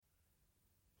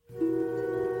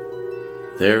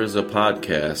There is a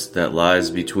podcast that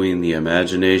lies between the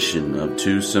imagination of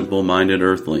two simple-minded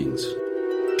earthlings.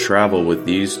 Travel with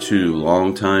these two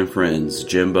longtime friends,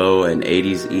 Jimbo and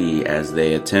 80s E, as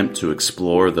they attempt to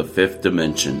explore the fifth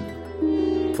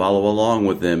dimension. Follow along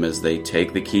with them as they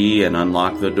take the key and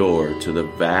unlock the door to the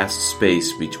vast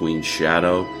space between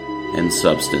shadow and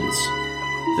substance.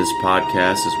 This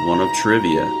podcast is one of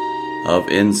trivia, of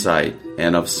insight,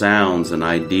 and of sounds and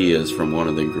ideas from one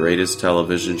of the greatest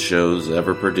television shows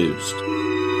ever produced.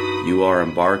 You are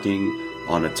embarking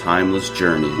on a timeless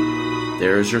journey.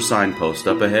 There is your signpost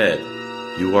up ahead.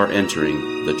 You are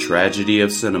entering the tragedy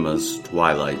of cinema's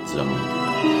Twilight Zone.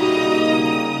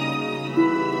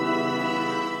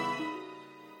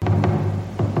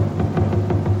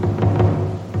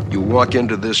 You walk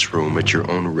into this room at your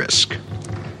own risk,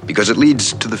 because it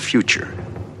leads to the future.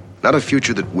 Not a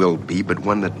future that will be, but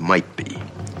one that might be.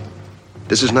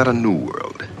 This is not a new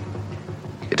world.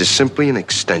 It is simply an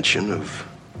extension of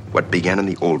what began in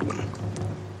the old one.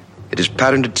 It has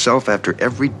patterned itself after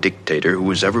every dictator who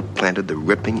has ever planted the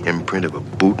ripping imprint of a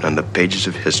boot on the pages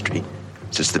of history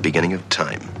since the beginning of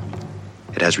time.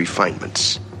 It has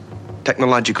refinements,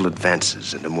 technological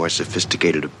advances, and a more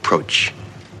sophisticated approach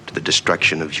to the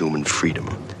destruction of human freedom.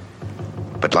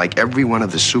 But like every one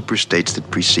of the superstates that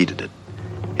preceded it,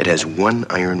 it has one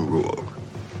iron rule.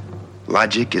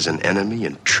 Logic is an enemy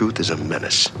and truth is a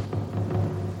menace.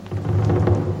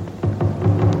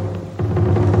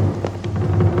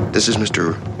 This is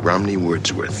Mr. Romney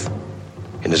Wordsworth.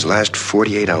 In his last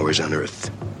 48 hours on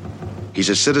Earth, he's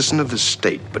a citizen of the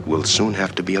state, but will soon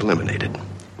have to be eliminated.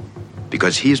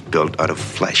 Because he is built out of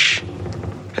flesh,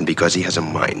 and because he has a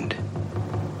mind.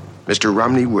 Mr.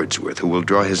 Romney Wordsworth, who will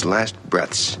draw his last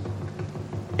breaths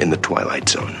in the Twilight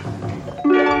Zone.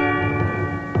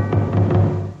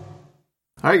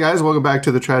 All right, guys, welcome back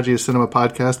to the Tragedy of Cinema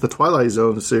podcast, the Twilight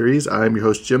Zone series. I'm your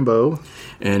host, Jimbo.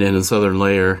 And in the southern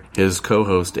layer, his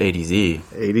co-host, 80Z.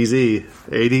 80Z.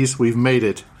 80s, we've made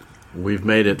it. We've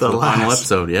made it to the final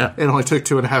episode, yeah. It only took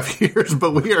 2.5 years,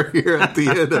 but we are here at the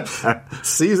end of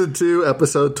Season 2,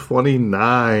 Episode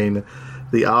 29,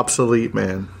 The Obsolete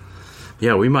Man.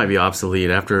 Yeah, we might be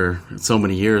obsolete after so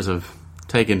many years of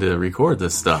taking to record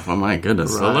this stuff. Oh, my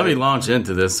goodness. Right. So let me launch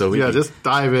into this. So we can, just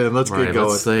dive in. Let's get going.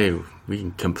 Let's say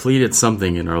we completed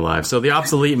something in our lives. So The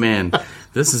Obsolete Man,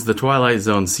 this is the Twilight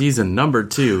Zone season number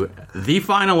 2, the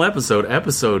final episode,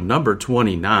 episode number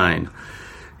 29.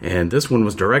 And this one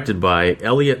was directed by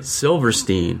Elliot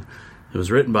Silverstein. It was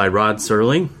written by Rod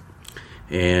Serling.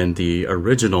 And the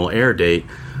original air date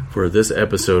for this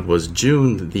episode was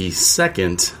June the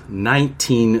 2nd,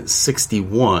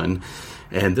 1961.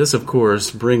 And this, of course,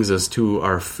 brings us to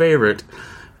our favorite,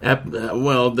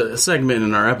 the segment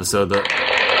in our episode,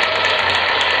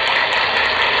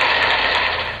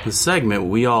 the segment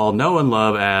we all know and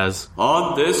love as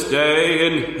On This Day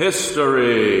in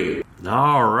History.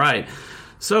 All right.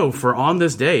 So, for On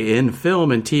This Day in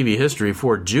film and TV history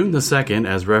for June the 2nd,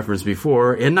 as referenced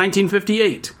before, in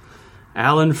 1958,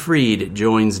 Alan Freed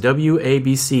joins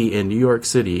WABC in New York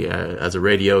City as a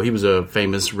radio. He was a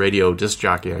famous radio disc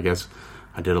jockey, I guess.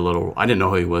 I didn't know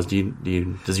who he was.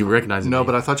 Does you recognize him? No,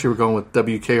 but I thought you were going with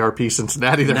WKRP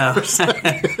Cincinnati there for a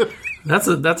second.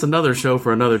 That's another show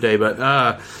for another day.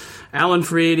 But Alan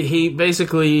Freed, he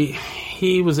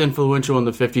was influential in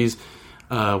the 50s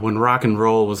when rock and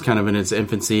roll was kind of in its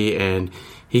infancy, and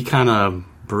he kind of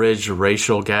bridged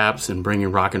racial gaps and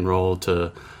bringing rock and roll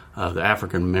to the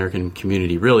African American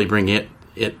community, really bring it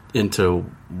into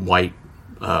white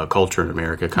culture in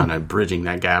America, kind of bridging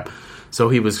that gap. So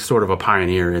he was sort of a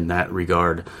pioneer in that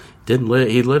regard. He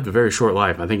lived a very short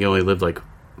life. I think he only lived like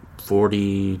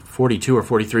 42 or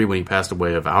 43 when he passed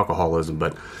away of alcoholism.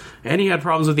 And he had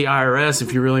problems with the IRS,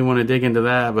 if you really want to dig into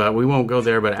that, but we won't go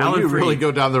there. But well, Alan Freed, really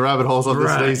go down the rabbit holes on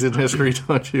this days in history,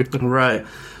 don't you? Right.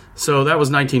 So that was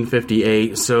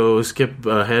 1958. So skip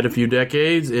ahead a few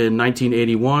decades. In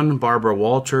 1981, Barbara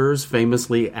Walters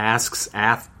famously asks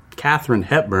Katharine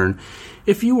Hepburn,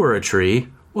 if you were a tree,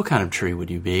 what kind of tree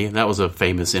would you be? That was a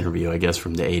famous interview, I guess,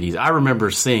 from the 80s. I remember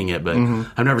seeing it, but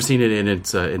I've never seen it in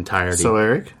its entirety. So,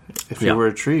 Eric, if you were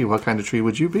a tree, what kind of tree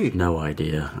would you be? No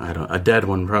idea. A dead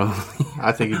one, probably.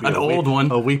 I think you'd be an old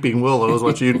one. A weeping willow is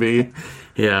what you'd be.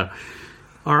 Yeah.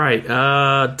 All right.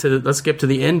 Let's skip to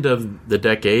the end of the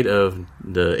decade of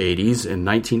the 80s. In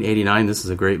 1989, this is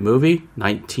a great movie.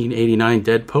 1989,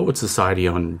 Dead Poets Society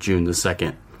on June the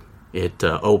 2nd. It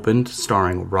opened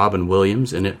starring Robin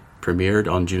Williams, and it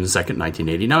premiered on June 2nd,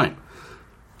 1989.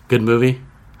 Good movie.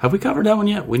 Have we covered that one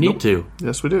yet? We need to.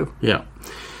 Yes, we do. Yeah.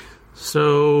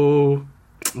 So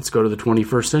let's go to the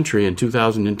 21st century. In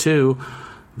 2002,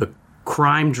 the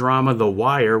crime drama The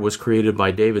Wire was created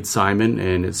by David Simon,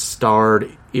 and it starred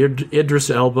Idris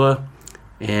Elba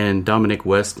and Dominic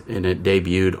West, and it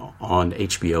debuted on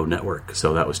HBO Network.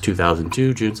 So that was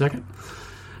 2002, June 2nd.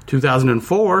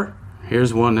 2004,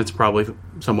 here's one that's probably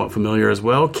somewhat familiar as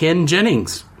well. Ken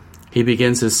Jennings. He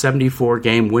begins his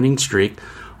 74-game winning streak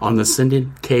on the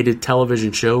syndicated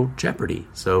television show Jeopardy!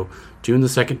 So June the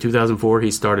 2nd, 2004, he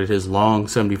started his long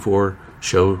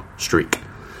 74-show streak.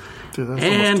 Dude, that's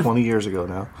almost 20 years ago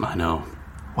now. I know.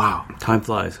 Wow. Time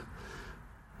flies.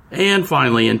 And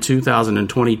finally, in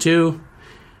 2022,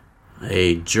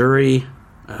 a jury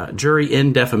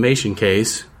in defamation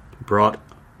case brought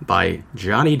by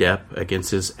Johnny Depp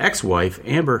against his ex-wife,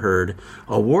 Amber Heard,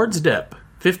 awards Depp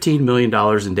 $15 million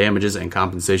in damages and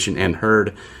compensation, and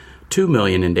Heard $2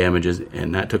 million in damages,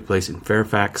 and that took place in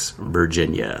Fairfax,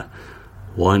 Virginia.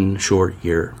 1 short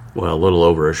year, well, a little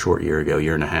over a short year ago,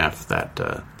 year and a half, that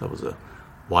was a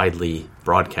widely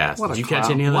broadcast. Did you catch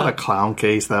any of that? What a clown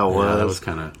case that was. Yeah, that was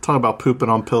kind of... Talking about pooping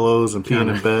on pillows and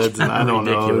peeing in beds, and I don't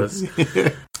ridiculous.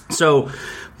 know. So,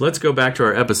 let's go back to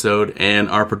our episode, and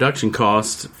our production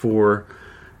costs for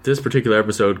this particular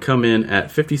episode come in at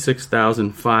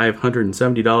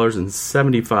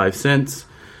 $56,570.75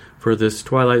 for this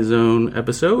Twilight Zone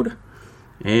episode.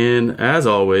 And as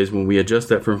always, when we adjust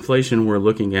that for inflation, we're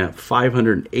looking at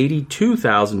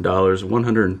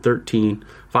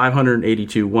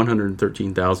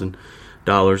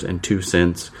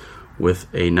 $113,002 with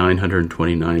a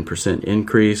 929%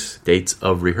 increase. Dates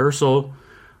of rehearsal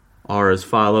are as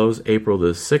follows: April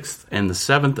the 6th and the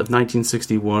 7th of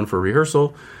 1961 for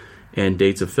rehearsal. And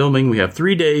dates of filming, we have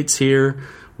 3 dates here.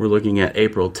 We're looking at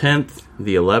April 10th,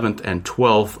 the 11th, and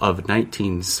 12th of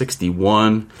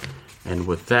 1961. And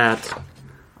with that,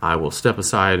 I will step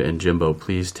aside, and Jimbo,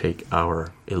 please take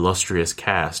our illustrious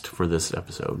cast for this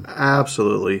episode.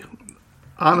 Absolutely.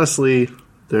 Honestly,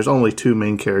 there's only 2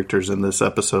 main characters in this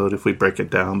episode if we break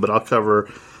it down, but I'll cover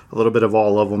a little bit of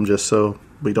all of them just so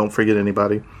we don't forget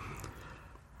anybody.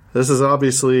 This is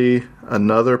obviously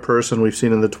another person we've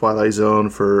seen in the Twilight Zone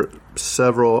for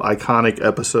several iconic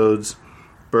episodes.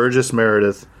 Burgess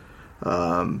Meredith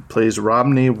plays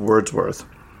Romney Wordsworth.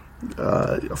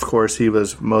 Of course, he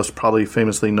was most probably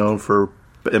famously known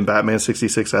in Batman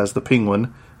 66 as the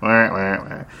Penguin.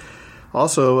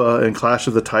 Also, in Clash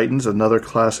of the Titans, another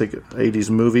classic 80s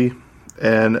movie.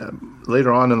 And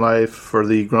later on in life, for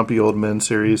the Grumpy Old Men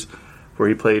series, where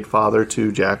he played father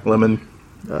to Jack Lemmon.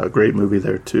 Great movie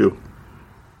there, too.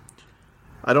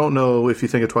 I don't know if you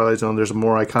think of Twilight Zone, there's a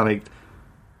more iconic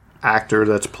actor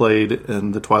that's played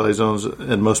in the Twilight Zones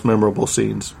and most memorable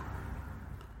scenes.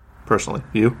 Personally,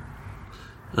 you?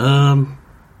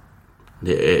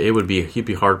 You'd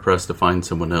be hard pressed to find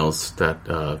someone else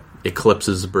that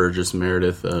eclipses Burgess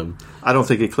Meredith. I don't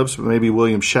think eclipses, but maybe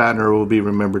William Shatner will be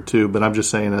remembered too. But I'm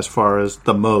just saying, as far as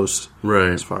the most, right,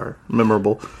 as far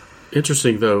memorable.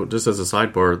 Interesting though, just as a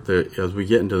sidebar, as we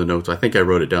get into the notes, I think I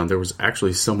wrote it down. There was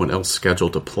actually someone else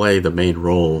scheduled to play the main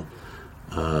role,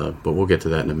 but we'll get to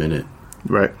that in a minute.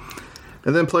 Right,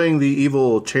 and then playing the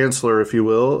evil Chancellor, if you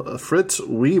will, Fritz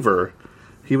Weaver.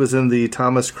 He was in the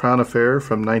Thomas Crown Affair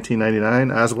from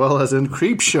 1999, as well as in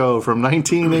Creepshow from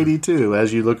 1982.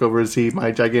 As you look over and see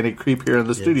my gigantic creep here in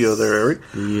the studio there, Eric.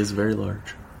 He is very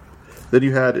large. Then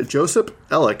you had Joseph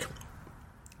Ellick.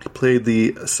 He played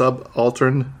the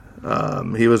subaltern.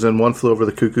 He was in One Flew Over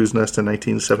the Cuckoo's Nest in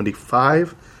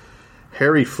 1975.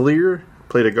 Harry Fleer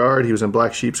played a guard. He was in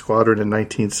Black Sheep Squadron in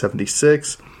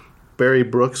 1976. Barry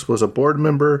Brooks was a board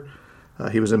member.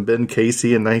 He was in Ben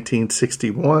Casey in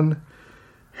 1961.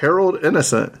 Harold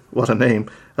Innocent, what a name.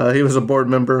 He was a board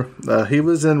member. He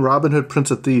was in Robin Hood,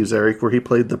 Prince of Thieves, Eric, where he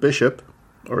played the bishop,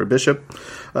 or a bishop.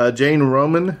 Jane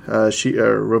Roman,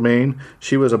 Romaine,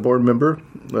 she was a board member.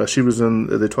 She was in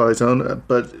the Twilight Zone,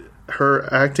 but her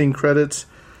acting credits,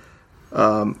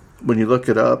 when you look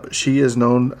it up, she is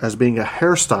known as being a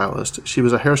hairstylist. She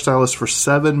was a hairstylist for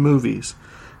 7 movies.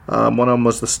 One of them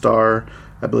was The Star,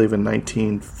 I believe, in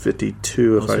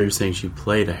 1952. So you're saying she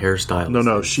played a hairstylist?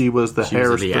 No, she was the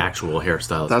the actual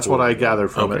hairstylist. That's what I gathered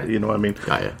from it. You know what I mean?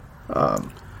 Got it.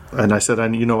 And I said,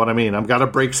 you know what I mean? I've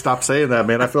got to stop saying that,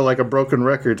 man. I feel like a broken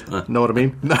record. Know what I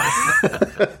mean?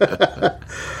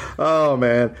 Oh,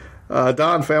 man.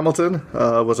 Don Hamilton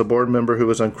was a board member who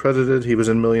was uncredited. He was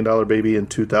in $1 Million Baby in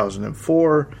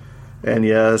 2004. And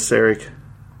yes, Eric,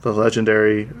 the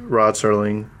legendary Rod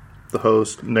Serling, the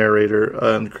host, narrator,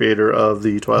 and creator of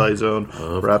the Twilight Zone,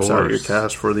 wraps out your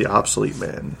cast for the Obsolete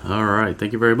Man. All right.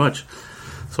 Thank you very much.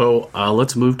 So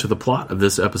let's move to the plot of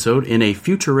this episode. In a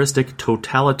futuristic,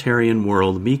 totalitarian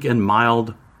world, meek and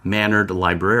mild mild-mannered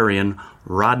librarian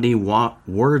Rodney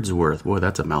Wordsworth, boy,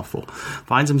 that's a mouthful,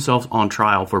 finds himself on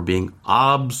trial for being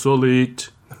obsolete.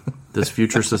 This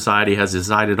future society has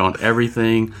decided on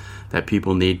everything that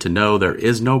people need to know. There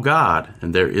is no God,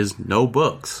 and there is no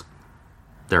books.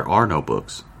 There are no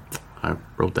books. I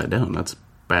wrote that down. That's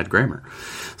bad grammar.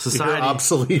 Society, you're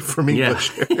obsolete from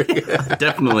English. Yeah,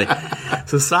 definitely.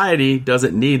 Society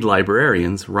doesn't need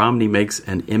librarians. Romney makes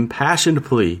an impassioned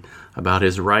plea about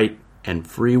his right and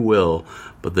free will,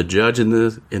 but the judge in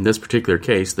this particular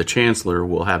case, the chancellor,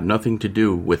 will have nothing to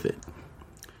do with it.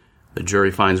 The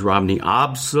jury finds Romney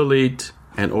obsolete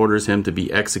and orders him to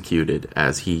be executed.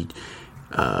 As he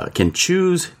can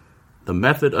choose the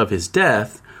method of his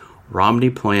death,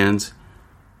 Romney's plans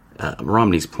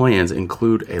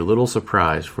include a little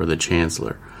surprise for the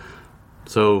chancellor.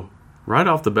 So, right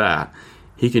off the bat,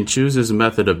 he can choose his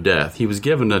method of death. He was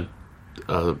given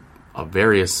a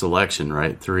various selection,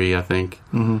 right? 3, I think.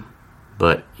 Mm-hmm.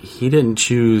 But he didn't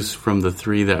choose from the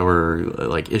 3 that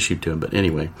were issued to him. But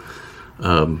anyway,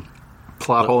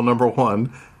 plot hole number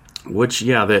 1. Which,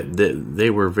 yeah,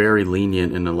 they were very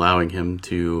lenient in allowing him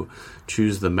to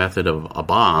choose the method of a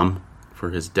bomb for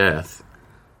his death.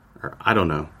 Or, I don't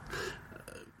know.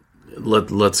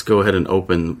 Let's go ahead and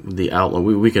open the outline.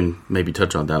 We can maybe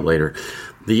touch on that later.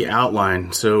 The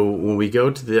outline. So when we go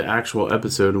to the actual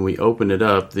episode and we open it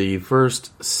up, the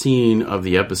first scene of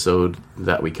the episode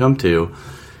that we come to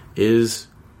is,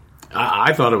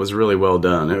 I thought it was really well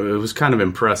done. It was kind of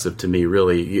impressive to me,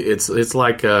 really. It's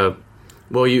like,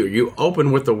 you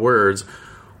open with the words,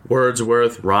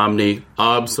 Wordsworth, Romney,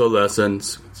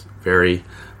 obsolescence. It's very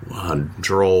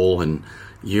droll, and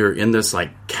you're in this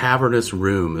cavernous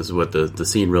room is what the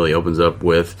scene really opens up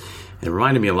with. It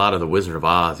reminded me a lot of the Wizard of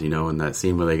Oz, in that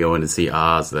scene where they go in to see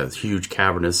Oz, that huge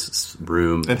cavernous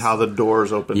room. And how the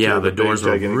doors open. Yeah, the doors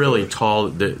were really tall.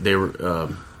 They were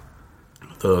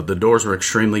the doors were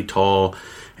extremely tall,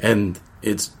 and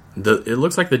it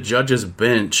looks like the judge's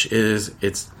bench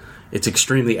it's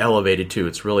extremely elevated too.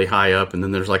 It's really high up, and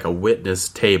then there's a witness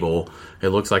table. It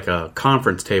looks like a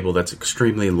conference table that's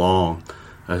extremely long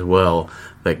as well,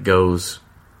 that goes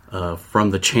from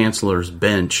the chancellor's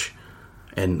bench,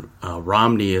 and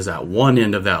Romney is at one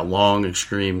end of that long,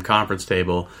 extreme conference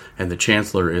table, and the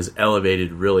chancellor is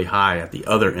elevated really high at the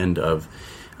other end of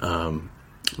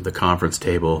the conference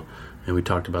table. And we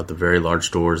talked about the very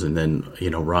large doors, and then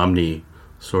Romney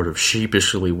sort of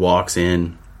sheepishly walks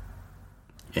in,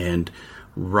 and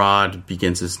Rod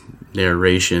begins his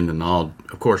narration, and I'll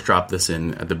of course drop this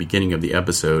in at the beginning of the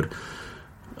episode.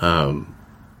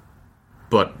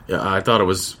 But I thought it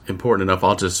was important enough,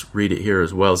 I'll just read it here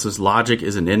as well. It says, logic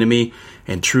is an enemy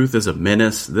and truth is a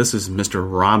menace. This is Mr.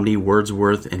 Romney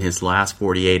Wordsworth in his last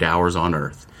 48 hours on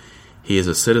Earth. He is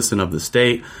a citizen of the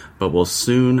state, but will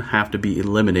soon have to be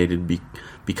eliminated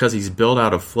because he's built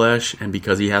out of flesh and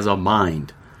because he has a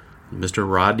mind. Mr.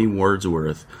 Rodney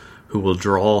Wordsworth, who will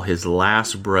draw his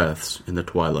last breaths in the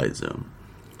Twilight Zone.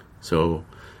 So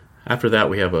after that,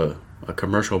 we have a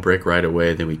commercial break right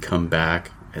away. Then we come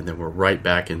back, and then we're right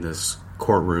back in this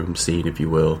courtroom scene, if you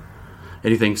will.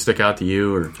 Anything stick out to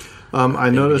you? Or I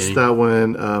noticed that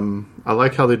when I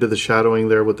like how they did the shadowing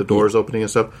there with the doors opening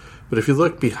and stuff. But if you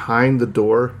look behind the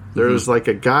door, there's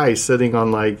a guy sitting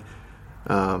on a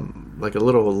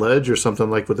little ledge or something,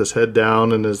 with his head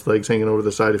down and his legs hanging over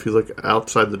the side. If you look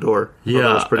outside the door, that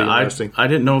was pretty interesting. I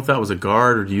didn't know if that was a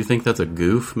guard, or do you think that's a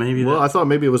goof? Maybe. Well, I thought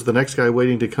maybe it was the next guy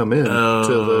waiting to come in to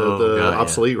the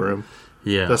obsolete room.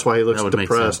 Yeah, that's why he looks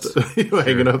depressed,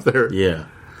 hanging up there. Yeah,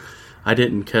 I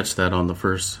didn't catch that on the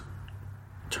first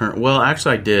turn. Well,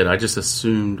 actually, I did. I just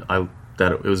assumed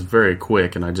that it was very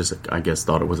quick, and I guess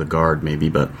thought it was a guard, maybe.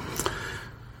 But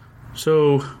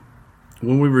so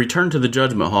when we return to the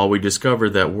judgment hall, we discover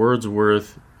that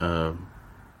Wordsworth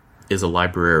is a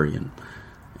librarian,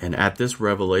 and at this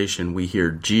revelation, we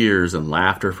hear jeers and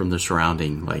laughter from the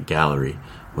surrounding gallery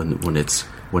when it's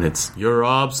you're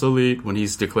obsolete, when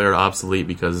he's declared obsolete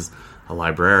because a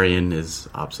librarian is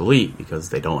obsolete because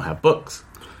they don't have books.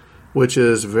 Which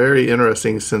is very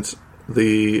interesting, since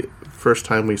the first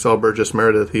time we saw Burgess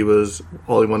Meredith,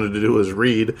 all he wanted to do was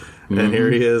read, and here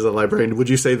he is, a librarian. Would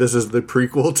you say this is the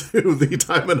prequel to The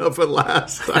Time Enough at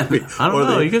Last? I don't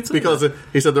know. You could say because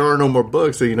he said there are no more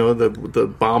books, so, the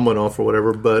bomb went off or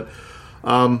whatever, but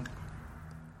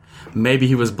maybe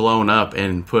he was blown up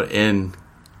and put in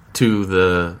to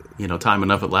the Time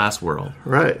Enough at Last world,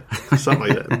 right?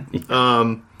 Something like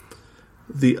that.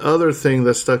 The other thing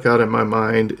that stuck out in my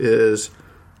mind is,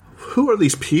 who are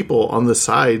these people on the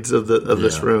sides of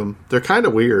this room? They're kind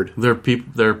of weird. They're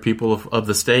people of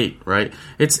the state, right?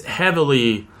 It's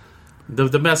heavily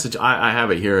The message, I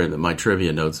have it here in my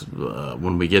trivia notes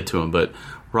when we get to them, but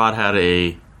Rod had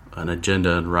an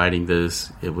agenda in writing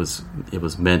this. It was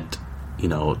meant,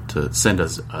 to send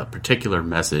us a particular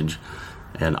message,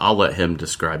 and I'll let him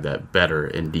describe that better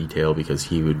in detail because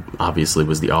he obviously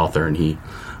was the author and he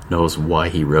knows why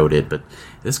he wrote it. But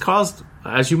this caused,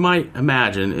 as you might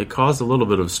imagine, it caused a little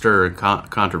bit of stir and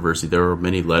controversy. There were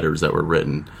many letters that were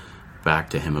written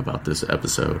back to him about this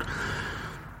episode.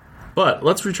 But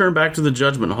let's return back to the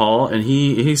Judgment Hall, and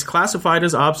he's classified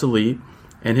as obsolete,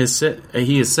 and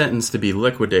he is sentenced to be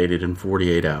liquidated in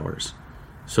 48 hours.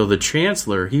 So the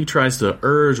Chancellor, he tries to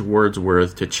urge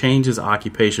Wordsworth to change his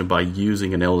occupation by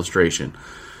using an illustration.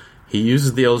 He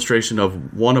uses the illustration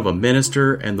of one of a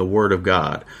minister and the Word of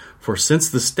God. For since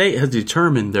the state has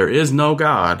determined there is no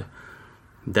God,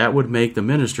 that would make the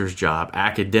minister's job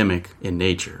academic in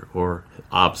nature, or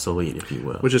obsolete, if you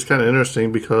will. Which is kind of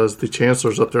interesting because the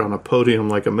Chancellor's up there on a podium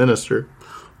like a minister.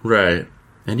 Right.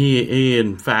 And he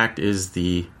in fact, is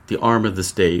the arm of the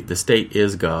state. The state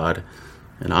is God.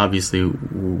 And obviously,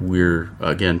 we're,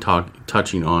 again,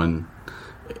 touching on,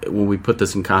 when we put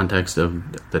this in context of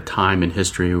the time in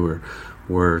history,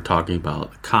 we're talking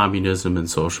about communism and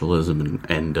socialism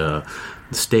and the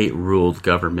state-ruled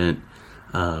government.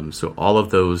 So all of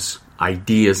those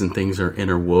ideas and things are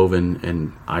interwoven,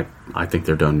 and I think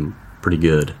they're done pretty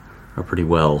good, or pretty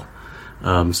well.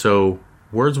 So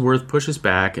Wordsworth pushes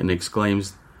back and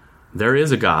exclaims, "There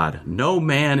is a God. No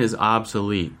man is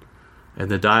obsolete." And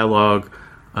the dialogue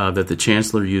that the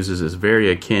Chancellor uses is very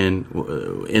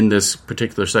akin, in this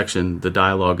particular section, the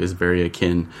dialogue is very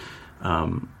akin,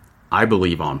 I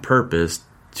believe on purpose,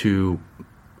 to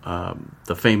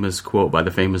the famous quote by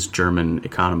the famous German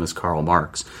economist Karl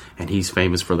Marx, and he's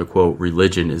famous for the quote,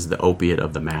 "Religion is the opiate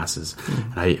of the masses."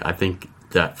 Mm-hmm. And I think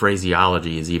that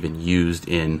phraseology is even used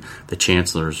in the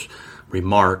Chancellor's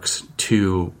remarks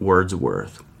to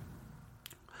Wordsworth.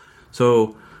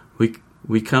 So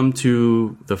we come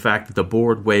to the fact that the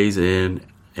board weighs in,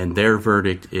 and their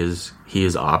verdict is he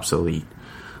is obsolete.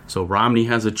 So Romney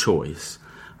has a choice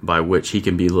by which he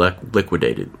can be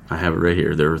liquidated. I have it right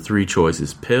here. There are three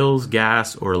choices: pills,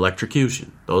 gas, or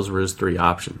electrocution. Those were his three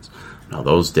options. Now,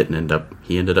 those didn't end up...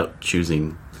 He ended up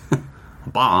choosing a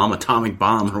bomb, atomic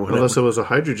bomb, or whatever. Unless it was a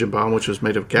hydrogen bomb, which was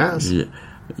made of gas.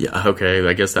 Yeah, okay.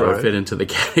 I guess that would fit into the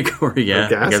category. Yeah, I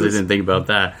guess I didn't think about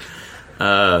that.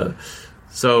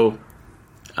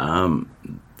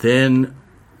 Then...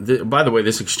 by the way,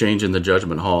 this exchange in the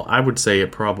Judgment Hall, I would say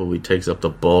it probably takes up the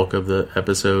bulk of the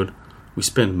episode. We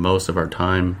spend most of our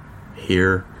time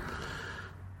here.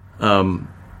 So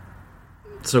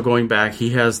going back,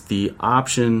 he has the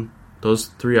option, those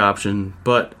three options,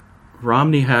 but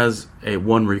Romney has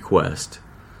one request.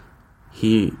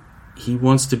 He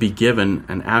wants to be given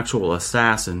an actual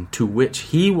assassin to which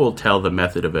he will tell the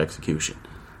method of execution,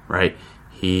 right?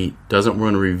 He doesn't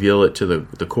want to reveal it to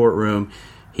the courtroom.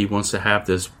 He wants to have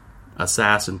this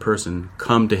assassin person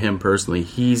come to him personally.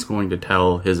 He's going to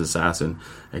tell his assassin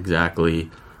exactly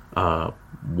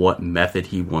what method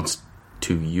he wants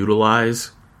to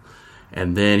utilize.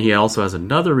 And then he also has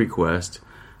another request,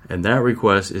 and that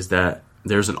request is that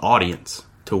there's an audience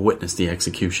to witness the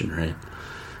execution, right?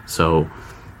 So,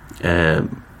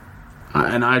 and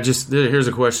here's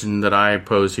a question that I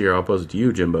pose here. I'll pose it to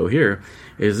you, Jimbo, here.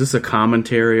 Is this a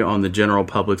commentary on the general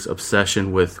public's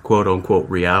obsession with quote-unquote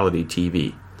reality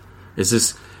TV? Is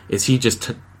he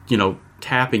just,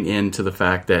 tapping into the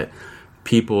fact that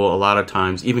people, a lot of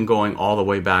times, even going all the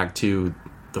way back to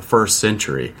the first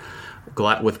century,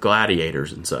 with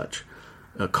gladiators and such,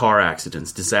 car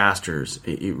accidents, disasters,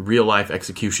 real-life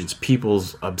executions,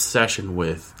 people's obsession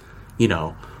with,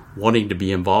 wanting to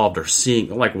be involved or seeing,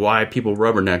 like why people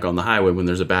rubberneck on the highway when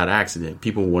there's a bad accident.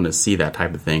 People want to see that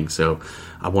type of thing. So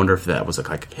I wonder if that was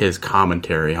like his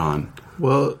commentary on...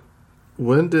 Well,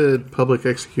 when did public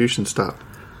execution stop?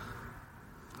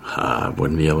 I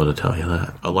wouldn't be able to tell you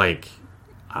that.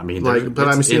 In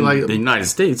the United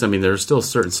States, there's still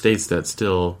certain states that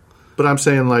still... But I'm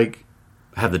saying,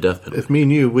 have the death penalty. If me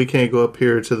and you, we can't go up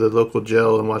here to the local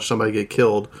jail and watch somebody get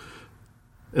killed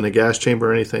in a gas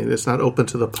chamber or anything. It's not open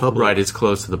to the public. Right, it's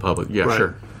closed to the public. Yeah, right.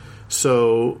 Sure.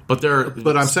 So... But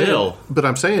I'm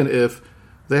saying if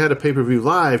they had a pay-per-view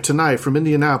live tonight from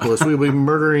Indianapolis, we would be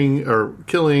murdering or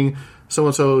killing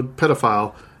so-and-so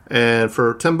pedophile, and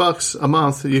for $10 a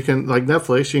month, you can, like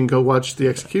Netflix, you can go watch the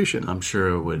execution. I'm sure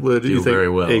it would do very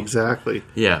well. Exactly.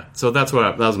 Yeah, so that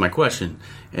was my question,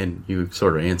 and you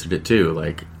sort of answered it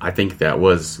too. I think that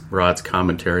was Rod's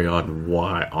commentary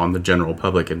on the general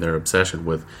public and their obsession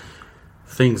with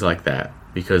things like that,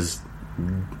 because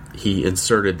he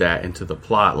inserted that into the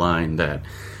plot line that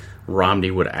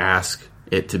Romney would ask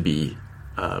it to be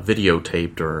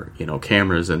videotaped or,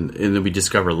 cameras. And then we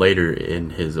discover later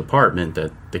in his apartment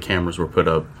that the cameras were put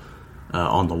up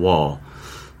on the wall.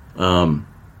 And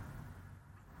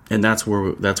that's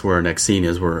where our next scene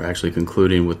is. We're actually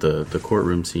concluding with the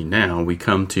courtroom scene now. We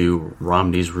come to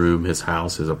Romney's room, his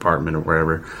house, his apartment, or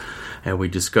wherever, and we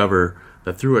discover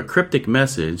that through a cryptic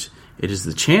message, it is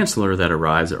the Chancellor that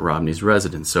arrives at Romney's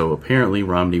residence. So apparently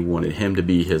Romney wanted him to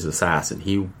be his assassin.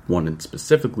 He wanted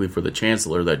specifically for the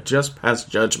Chancellor that just passed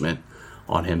judgment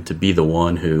on him to be the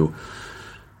one who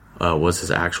was his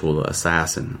actual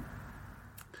assassin.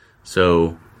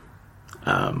 So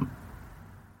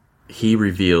he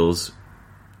reveals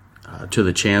to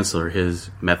the Chancellor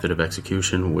his method of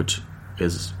execution, which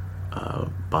is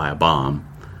by a bomb.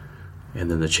 And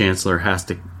then the Chancellor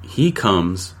he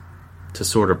comes to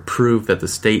sort of prove that the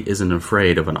state isn't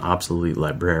afraid of an obsolete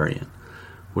librarian,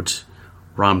 which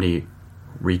Romney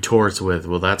retorts with,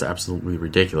 well, that's absolutely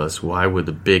ridiculous. Why would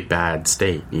the big bad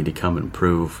state need to come and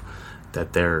prove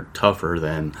that they're tougher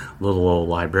than little old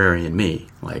librarian me?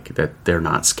 Like, that they're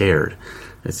not scared.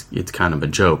 It's kind of a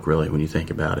joke, really, when you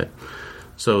think about it.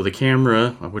 So the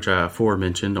camera, which I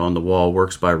aforementioned, on the wall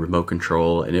works by remote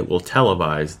control, and it will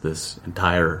televise this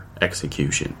entire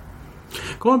execution.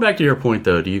 Going back to your point,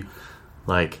 though,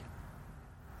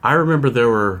 I remember there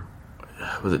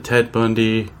was it Ted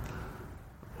Bundy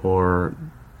or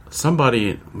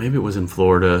somebody, maybe it was in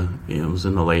Florida, it was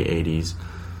in the late 80s.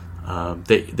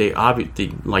 They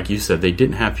obviously, like you said, they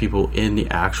didn't have people in the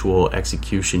actual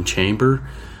execution chamber,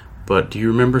 but do you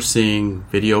remember seeing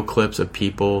video clips of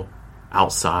people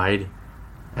outside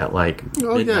at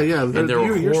midnight? Yeah. And there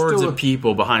were hordes of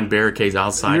people behind barricades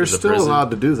outside of the prison. You're still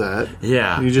allowed to do that.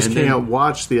 Yeah. You just can't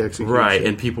watch the execution. Right,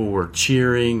 and people were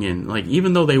cheering, and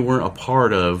even though they weren't a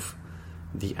part of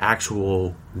the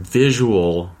actual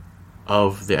visual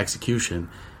of the execution,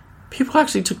 people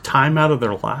actually took time out of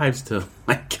their lives to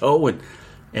go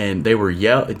and they were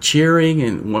cheering,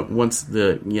 and once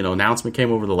the announcement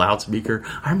came over the loudspeaker,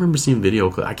 I remember seeing video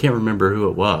clip. I can't remember who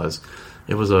it was.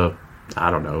 It was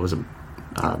is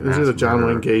it a John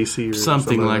Wayne Gacy or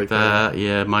something like that?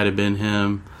 Yeah, it might have been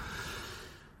him.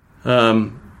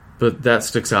 But that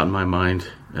sticks out in my mind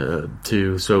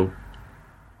too. So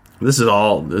this is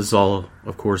all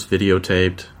of course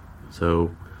videotaped.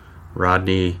 So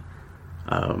Rodney,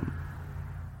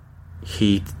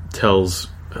 he tells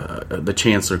the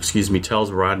Chancellor,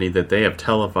 tells Rodney that they have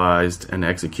televised an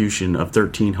execution of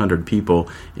 1,300 people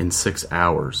in 6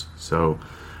 hours. So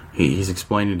he's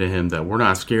explaining to him that we're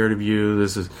not scared of you.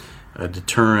 This is a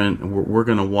deterrent. We're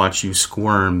going to watch you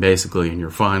squirm basically in your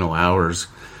final hours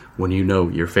when you know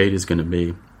your fate is going to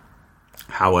be.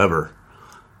 However,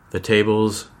 the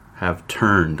tables have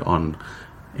turned on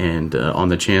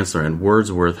the Chancellor, and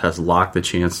Wordsworth has locked the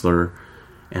Chancellor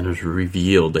and has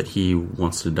revealed that he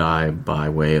wants to die by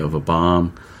way of a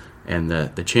bomb, and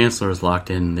that the Chancellor is locked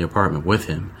in the apartment with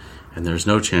him, and there's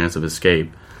no chance of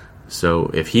escape. So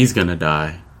if he's going to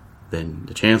die, then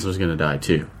the Chancellor's going to die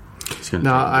too.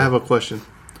 Now, I have a question.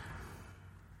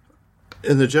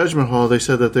 In the judgment hall, they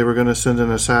said that they were going to send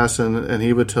an assassin, and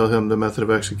he would tell him the method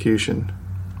of execution.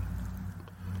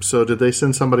 So did they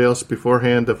send somebody else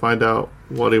beforehand to find out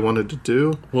what he wanted to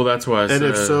do? Well, that's why I said.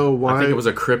 And if so, why? I think it was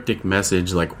a cryptic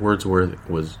message, like Wordsworth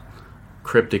was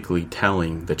cryptically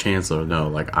telling the Chancellor,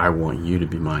 no, I want you to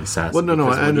be my assassin. Well, no,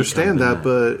 I understand that,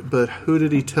 but who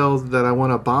did he tell that I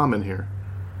want a bomb in here?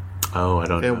 Oh, I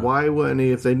don't know. And why wouldn't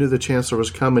he, if they knew the Chancellor was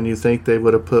coming, you think they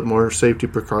would have put more safety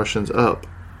precautions up?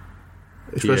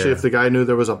 Especially if the guy knew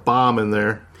there was a bomb in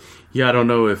there. Yeah, I don't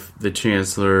know if the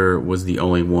Chancellor was the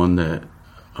only one that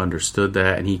understood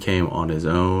that and he came on his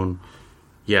own.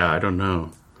 Yeah, I don't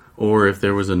know. Or if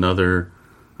there was another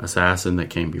assassin that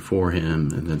came before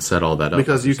him and then set all that up.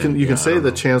 Because you can say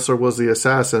the Chancellor was the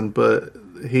assassin, but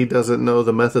he doesn't know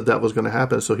the method that was going to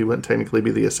happen, so he wouldn't technically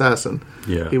be the assassin.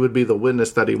 Yeah. He would be the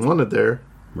witness that he wanted there.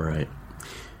 Right.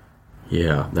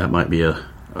 Yeah, that might be a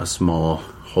small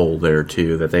hole there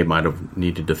too that they might have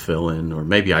needed to fill in, or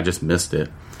maybe I just missed it.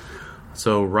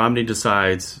 So Romney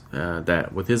decides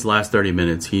that with his last 30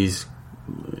 minutes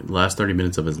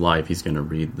of his life, he's going to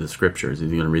read the scriptures. He's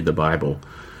going to read the Bible.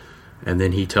 And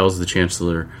then he tells the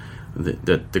Chancellor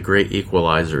that the great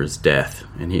equalizer is death.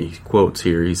 And he quotes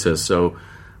here, he says, so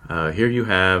here you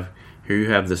have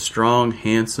the strong,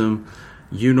 handsome,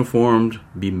 uniformed,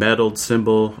 bemedaled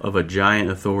symbol of a giant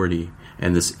authority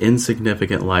and this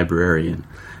insignificant librarian.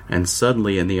 And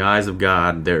suddenly, in the eyes of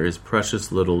God, there is precious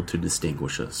little to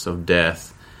distinguish us. So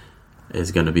death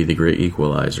is going to be the great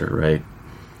equalizer, right?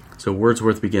 So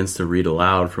Wordsworth begins to read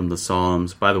aloud from the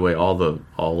Psalms. By the way, all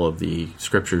of the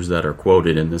scriptures that are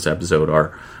quoted in this episode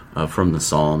are from the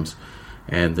Psalms.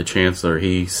 And the Chancellor,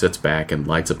 he sits back and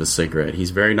lights up a cigarette.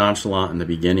 He's very nonchalant in the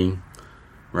beginning,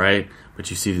 right? But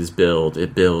you see this build.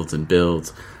 It builds and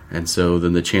builds. And so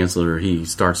then the Chancellor, he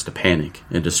starts to panic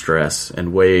and distress,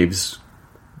 and waves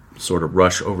sort of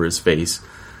rush over his face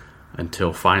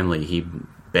until finally he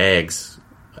begs,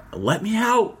 let me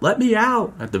out,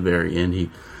 at the very end.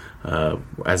 He,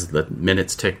 as the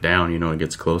minutes tick down, it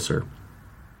gets closer.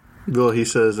 Well, he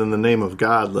says, in the name of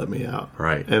God, let me out.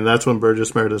 Right. And that's when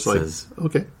Burgess Meredith's says,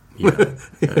 okay. Yeah.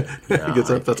 He gets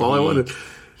up, that's all I wanted.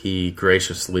 He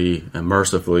graciously and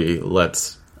mercifully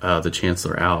lets the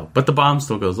Chancellor out. But the bomb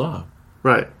still goes off.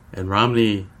 Right. And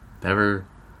Romney never...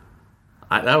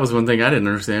 that was one thing I didn't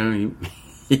understand.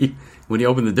 When he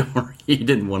opened the door, he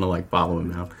didn't want to, follow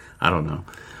him out. I don't know.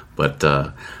 But,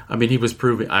 he was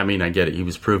proving... I get it. He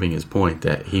was proving his point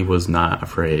that he was not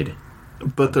afraid.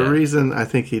 But the reason I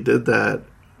think he did that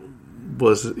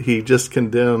was he just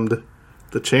condemned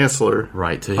the Chancellor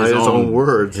by his own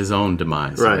words. His own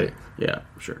demise. Right. Yeah,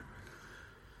 sure.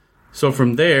 So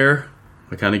from there,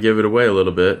 I kind of give it away a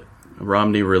little bit.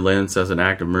 Romney relents as an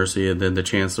act of mercy, and then the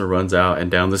Chancellor runs out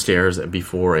and down the stairs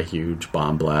before a huge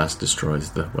bomb blast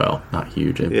destroys not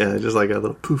huge. Yeah, just like a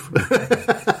little poof.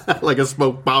 Like a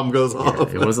smoke bomb goes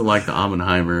off. It wasn't like the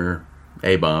Oppenheimer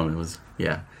A-bomb. It was,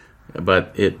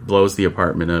 but it blows the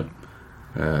apartment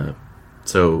up.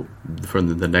 So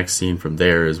from the next scene from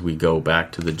there is we go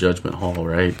back to the Judgment Hall,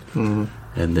 right? Mm-hmm.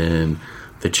 And then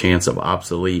the chants of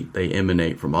Obsolete, they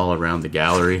emanate from all around the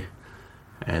gallery.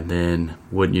 And then,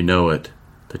 wouldn't you know it,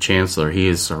 the Chancellor, he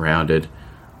is surrounded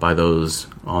by those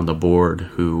on the board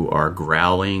who are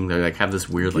growling. They have this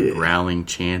weird growling,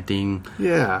 chanting.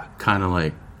 Yeah. Kind of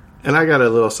like... And I got a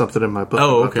little something in my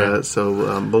book about that,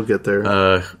 so we'll get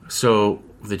there. So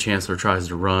the Chancellor tries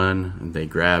to run, and they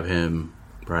grab him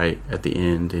right at the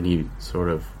end, and he sort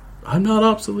of, I'm not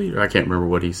obsolete. Or I can't remember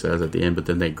what he says at the end, but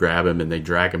then they grab him, and they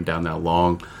drag him down that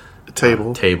long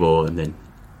table, and then...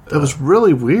 It was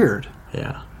really weird.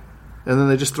 Yeah. And then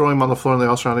they just throw him on the floor, and they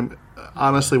all surround him.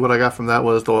 Honestly, what I got from that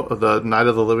was the Night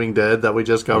of the Living Dead that we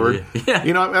just covered. Yeah.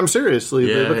 I'm seriously.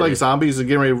 They look like zombies and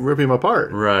getting ready to rip him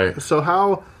apart. Right. So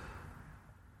how...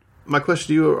 My question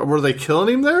to you, were they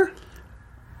killing him there?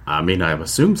 I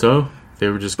assume so. They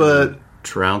were just going to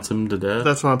trounce him to death.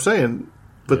 That's what I'm saying.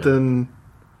 But then...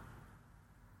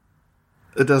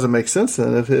 It doesn't make sense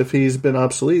then. If he's been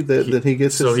obsolete, then he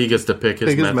gets he gets to pick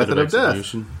his method of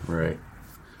execution. Death. Right.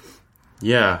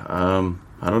 Yeah,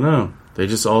 I don't know. They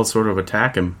just all sort of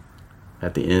attack him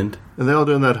at the end, and they all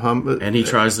doing that hum. And he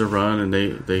tries to run, and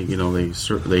they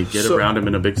get around him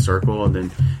in a big circle, and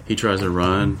then he tries to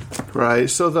run. Right.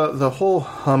 So the whole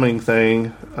humming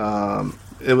thing,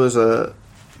 it was a.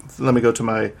 Let me go to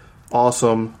my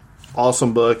awesome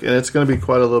book, and it's going to be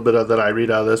quite a little bit of that I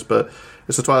read out of this, but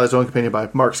it's the Twilight Zone Companion by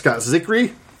Mark Scott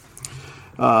Zickery.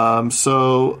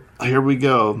 So here we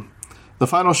go. The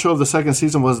final show of the second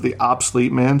season was The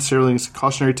Obsolete Man, Serling's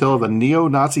cautionary tale of a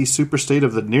neo-Nazi superstate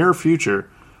of the near future.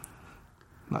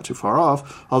 Not too far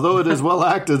off. Although it is well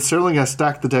acted, Serling has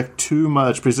stacked the deck too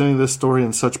much, presenting this story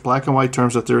in such black and white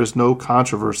terms that there is no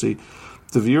controversy.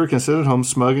 The viewer can sit at home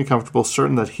smug and comfortable,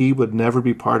 certain that he would never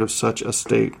be part of such a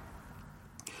state.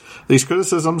 These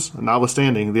criticisms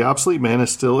notwithstanding, The Obsolete Man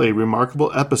is still a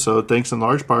remarkable episode, thanks in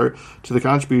large part to the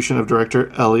contribution of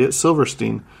director Elliot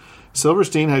Silverstein.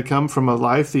 Silverstein had come from a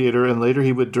live theater, and later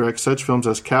he would direct such films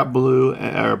as Cap Blue,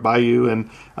 or Bayou, and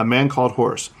A Man Called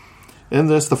Horse. In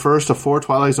this, the first of 4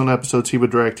 Twilight Zone episodes he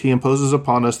would direct, he imposes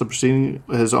upon us the proceeding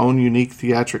his own unique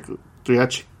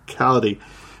theatricality.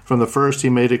 From the first, he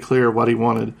made it clear what he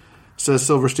wanted. Says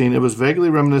Silverstein, it was vaguely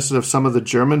reminiscent of some of the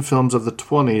German films of the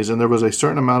 20s, and there was a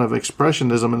certain amount of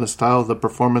expressionism in the style of the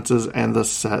performances and the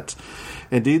sets.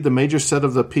 Indeed, the major set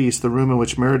of the piece, the room in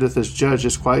which Meredith is judged,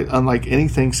 is quite unlike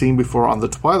anything seen before on the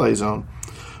Twilight Zone.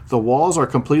 The walls are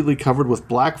completely covered with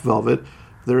black velvet.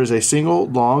 There is a single,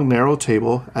 long, narrow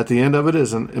table. At the end of it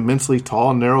is an immensely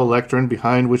tall, narrow lectern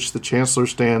behind which the Chancellor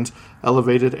stands,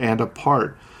 elevated and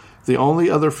apart. The only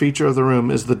other feature of the room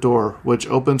is the door, which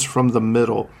opens from the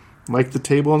middle. Like the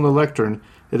table and the lectern,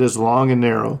 it is long and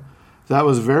narrow. That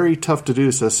was very tough to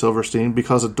do, says Silverstein,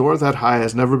 because a door that high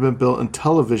has never been built in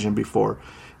television before.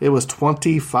 It was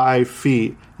 25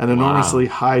 feet, an enormously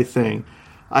high thing.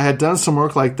 I had done some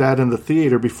work like that in the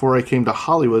theater before I came to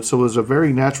Hollywood, so it was a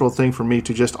very natural thing for me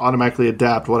to just automatically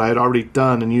adapt what I had already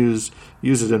done and use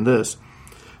it in this.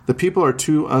 The people are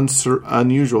too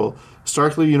unusual.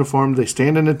 Starkly uniformed, they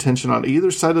stand in attention on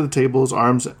either side of the tables,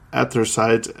 arms at their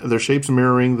sides, their shapes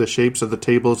mirroring the shapes of the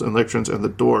tables and lecterns and the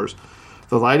doors.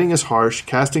 The lighting is harsh,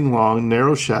 casting long,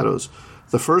 narrow shadows.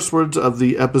 The first words of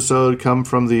the episode come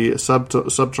from the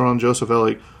subtron Joseph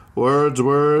Ellick,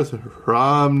 Wordsworth,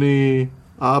 Romney,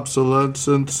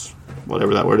 obsolescence,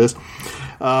 whatever that word is.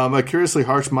 A curiously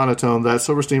harsh monotone that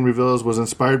Silverstein reveals was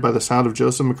inspired by the sound of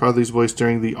Joseph McCarthy's voice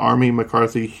during the Army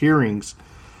McCarthy hearings.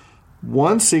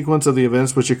 One sequence of the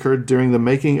events which occurred during the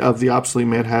making of The Obsolete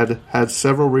Man had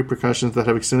several repercussions that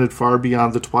have extended far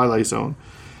beyond the Twilight Zone.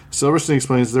 Silverstein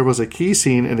explains there was a key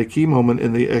scene and a key moment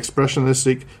in the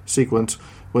expressionistic sequence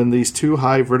when these two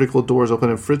high vertical doors open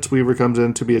and Fritz Weaver comes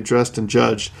in to be addressed and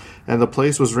judged, and the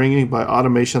place was ringing by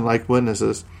automation like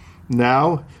witnesses.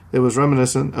 Now, it was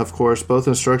reminiscent, of course, both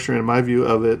in structure and my view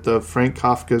of it, of Frank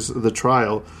Kafka's The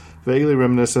Trial, vaguely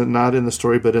reminiscent not in the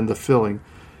story but in the feeling.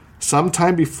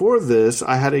 Sometime before this,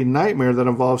 I had a nightmare that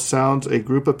involved sounds, a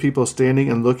group of people standing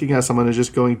and looking at someone and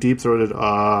just going deep-throated,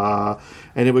 ah,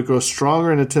 and it would grow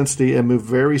stronger in intensity and move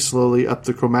very slowly up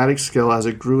the chromatic scale as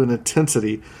it grew in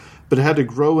intensity, but it had to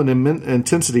grow in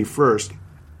intensity first.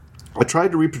 I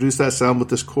tried to reproduce that sound with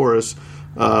this chorus,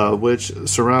 which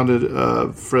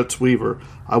surrounded Fritz Weaver.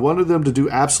 I wanted them to do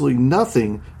absolutely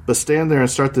nothing but stand there and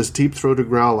start this deep-throated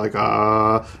growl like,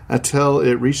 ah, until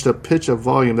it reached a pitch of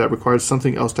volume that required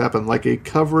something else to happen, like a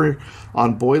cover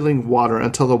on boiling water.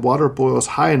 Until the water boils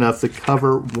high enough, the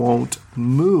cover won't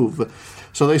move.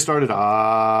 So they started,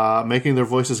 making their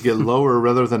voices get lower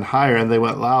rather than higher, and they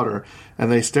went louder.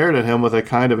 And they stared at him with a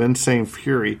kind of insane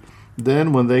fury.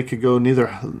 Then, when they could go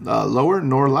neither lower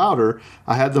nor louder,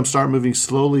 I had them start moving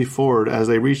slowly forward. As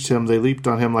they reached him, they leaped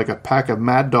on him like a pack of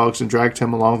mad dogs and dragged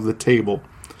him along the table.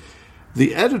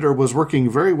 The editor was working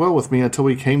very well with me until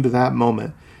we came to that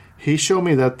moment. He showed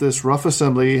me that this rough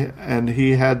assembly, and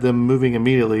he had them moving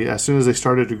immediately as soon as they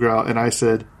started to growl, and I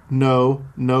said, No,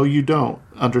 you don't.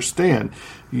 Understand.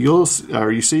 You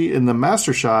see, in the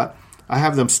master shot, I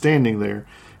have them standing there.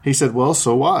 He said, Well,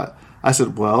 so what? I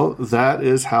said, well, that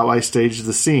is how I staged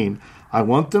the scene. I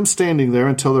want them standing there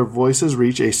until their voices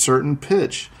reach a certain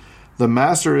pitch. The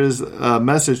master is a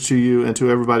message to you and to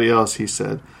everybody else, he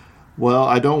said. Well,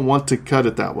 I don't want to cut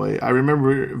it that way. I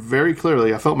remember very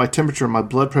clearly, I felt my temperature and my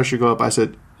blood pressure go up. I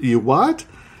said, You what?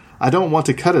 I don't want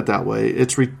to cut it that way.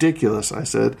 It's ridiculous, I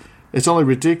said. It's only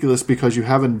ridiculous because you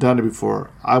haven't done it before.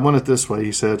 I want it this way,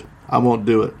 he said. I won't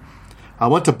do it. I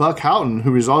went to Buck Houghton,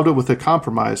 who resolved it with a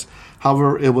compromise.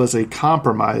 However, it was a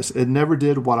compromise. It never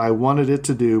did what I wanted it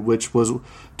to do, which was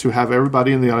to have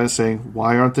everybody in the audience saying,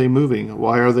 Why aren't they moving?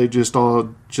 Why are they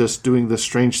all doing this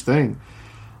strange thing?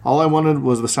 All I wanted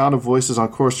was the sound of voices on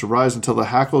chorus to rise until the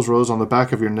hackles rose on the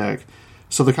back of your neck.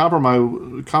 So the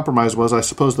compromise was, I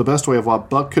suppose, the best way of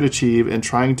what Buck could achieve in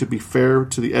trying to be fair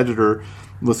to the editor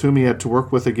with whom he had to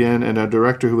work with again and a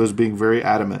director who was being very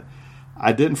adamant.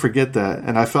 I didn't forget that,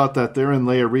 and I felt that therein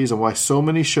lay a reason why so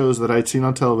many shows that I'd seen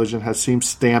on television had seemed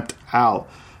stamped out.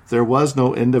 There was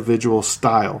no individual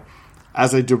style.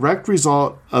 As a direct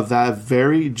result of that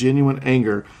very genuine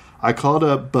anger, I called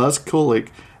up Buzz Kulick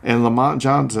and Lamont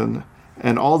Johnson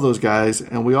and all those guys,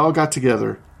 and we all got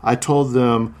together. I told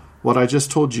them what I just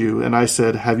told you, and I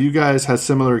said, Have you guys had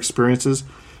similar experiences?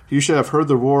 You should have heard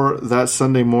the roar that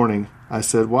Sunday morning. I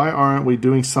said, Why aren't we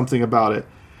doing something about it?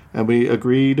 And we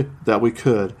agreed that we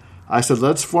could. I said,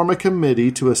 let's form a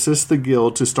committee to assist the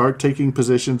guild to start taking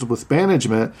positions with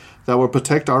management that will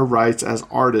protect our rights as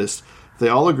artists. They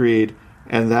all agreed,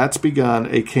 and that's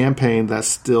begun a campaign that's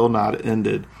still not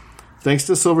ended. Thanks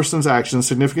to Silverstone's actions,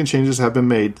 significant changes have been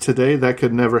made. Today, that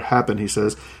could never happen, he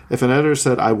says. If an editor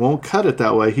said, I won't cut it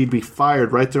that way, he'd be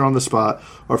fired right there on the spot.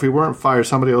 Or if he weren't fired,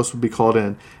 somebody else would be called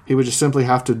in. He would just simply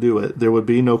have to do it. There would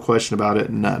be no question about it,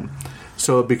 none.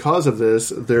 So because of this,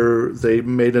 they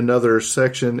made another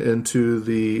section into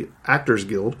the Actors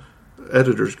Guild,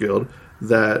 Editors Guild,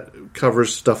 that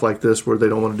covers stuff like this where they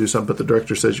don't want to do something, but the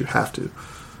director says you have to.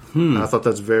 I thought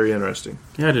that's very interesting.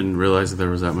 Yeah, I didn't realize that there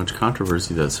was that much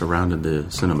controversy that surrounded the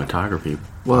cinematography.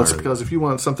 Well, it's because if you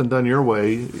want something done your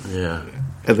way, yeah,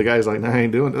 and the guy's like, "Nah, I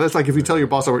ain't doing it." That's like if you tell your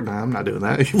boss, "Nah, I'm not doing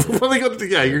that." What are they going to do?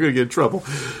 Yeah, you're going to get in trouble.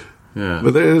 Yeah,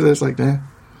 but it's like, nah.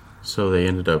 So they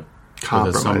ended up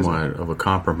with a somewhat of a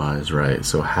compromise, right?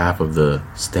 So half of the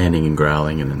standing and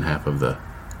growling, and then half of the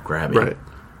grabbing, right?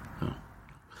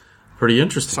 Pretty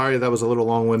interesting. Sorry, that was a little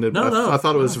long-winded. No, I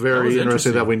thought it was very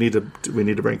interesting that we need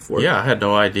to bring forth. Yeah, I had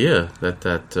no idea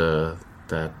that's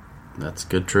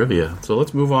good trivia. So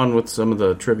let's move on with some of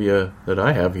the trivia that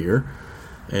I have here.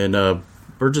 And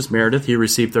Burgess Meredith, he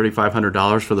received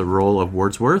 $3,500 for the role of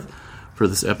Wordsworth for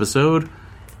this episode.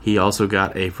 He also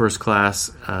got a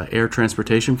first-class air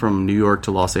transportation from New York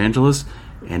to Los Angeles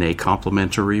and a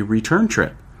complimentary return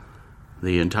trip.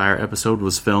 The entire episode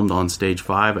was filmed on Stage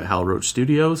 5 at Hal Roach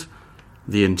Studios.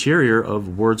 The interior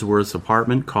of Wordsworth's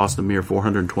apartment cost a mere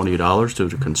 $420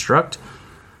 to construct.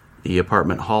 The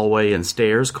apartment hallway and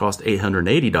stairs cost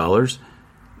 $880.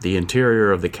 The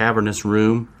interior of the cavernous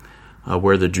room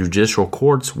where the judicial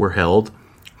courts were held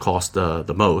cost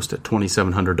the most at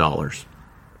 $2,700.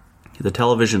 The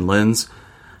television lens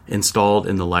installed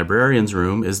in the librarian's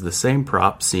room is the same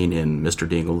prop seen in Mr.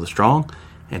 Dingle the Strong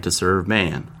and To Serve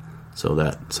Man. So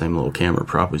that same little camera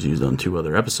prop was used on 2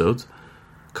 other episodes.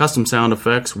 Custom sound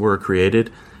effects were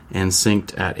created and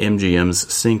synced at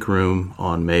MGM's sync room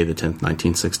on May the 10th,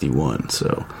 1961.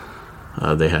 So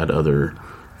they had other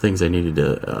things they needed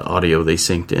to audio they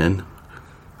synced in.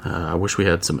 I wish we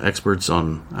had some experts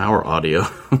on our audio.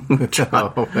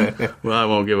 Well, I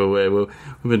won't give away. We've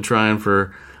been trying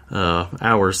for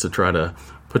hours to try to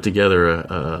put together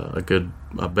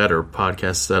a better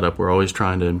podcast setup. We're always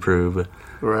trying to improve.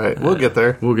 Right. We'll get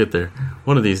there. We'll get there.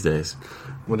 One of these days.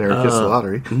 When Eric gets the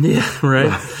lottery. Yeah,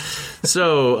 right.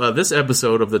 So, this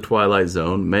episode of The Twilight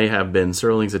Zone may have been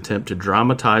Serling's attempt to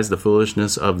dramatize the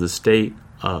foolishness of the state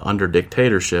under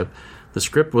dictatorship. The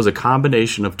script was a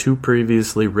combination of 2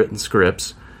 previously written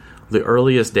scripts. The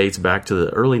earliest dates back to the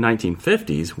early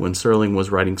 1950s when Serling was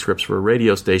writing scripts for a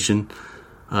radio station,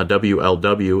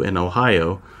 WLW in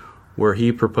Ohio, where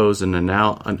he proposed an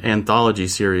anthology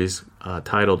series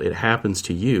titled It Happens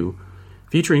to You,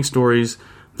 featuring stories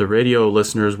the radio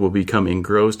listeners will become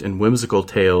engrossed in whimsical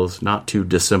tales not too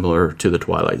dissimilar to The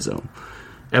Twilight Zone.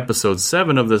 Episode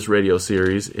 7 of this radio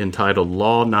series, entitled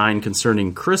Law 9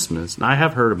 Concerning Christmas, and I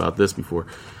have heard about this before,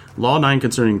 Law 9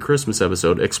 Concerning Christmas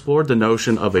episode explored the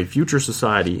notion of a future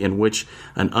society in which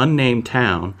an unnamed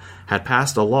town had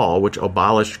passed a law which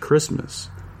abolished Christmas.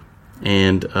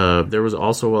 And there was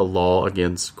also a law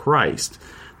against Christ.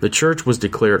 The church was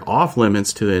declared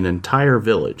off-limits to an entire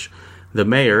village. The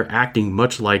mayor, acting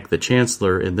much like the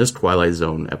chancellor in this Twilight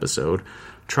Zone episode,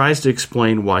 tries to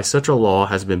explain why such a law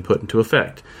has been put into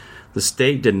effect. The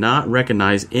state did not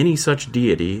recognize any such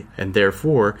deity, and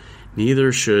therefore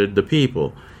neither should the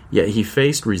people. Yet he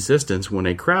faced resistance when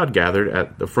a crowd gathered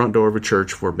at the front door of a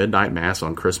church for midnight mass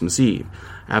on Christmas Eve.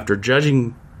 After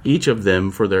judging each of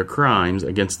them for their crimes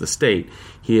against the state,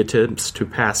 he attempts to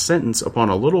pass sentence upon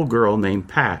a little girl named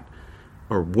Pat,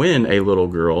 or when a little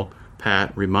girl,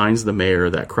 Pat, reminds the mayor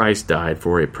that Christ died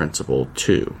for a principle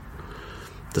too.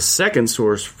 The second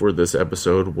source for this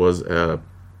episode was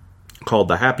called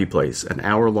The Happy Place, an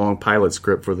hour-long pilot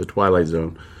script for The Twilight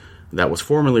Zone that was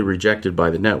formally rejected by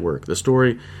the network. The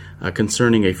story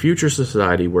concerning a future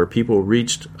society where people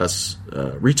reach a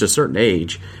certain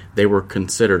age, they were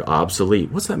considered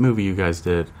obsolete. What's that movie you guys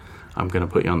did? I'm going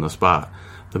to put you on the spot.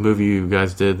 The movie you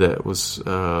guys did that was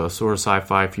sort of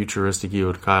sci-fi, futuristic, you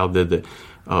and Kyle did that.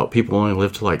 People only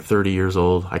live to like 30 years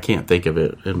old. I can't think of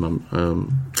it,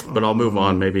 but I'll move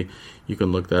on. Maybe you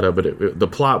can look that up. But the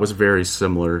plot was very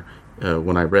similar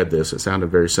when I read this. It sounded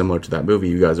very similar to that movie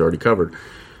you guys already covered.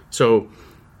 So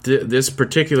this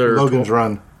particular... Logan's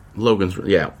Run,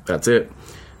 yeah, that's it.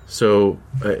 So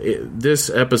this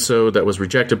episode that was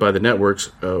rejected by the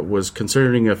networks was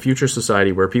concerning a future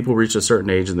society where people reached a certain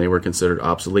age and they were considered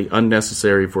obsolete,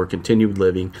 unnecessary for continued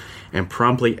living, and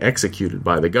promptly executed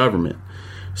by the government.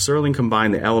 Serling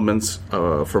combined the elements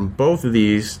from both of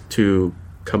these to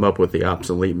come up with the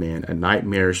Obsolete Man, a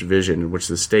nightmarish vision in which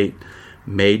the state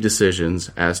made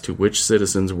decisions as to which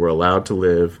citizens were allowed to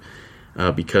live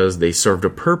because they served a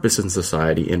purpose in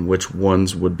society, and which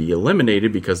ones would be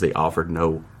eliminated because they offered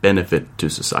no benefit to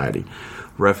society.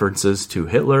 References to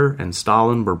Hitler and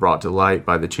Stalin were brought to light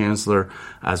by the Chancellor,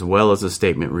 as well as a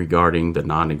statement regarding the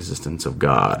non-existence of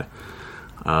God.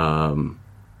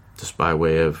 Just by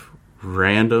way of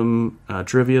random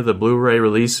trivia, the Blu-ray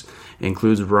release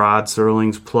includes Rod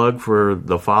Serling's plug for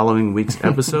the following week's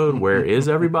episode, Where Is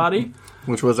Everybody?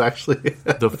 Which was actually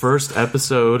the first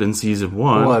episode in season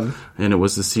one, and it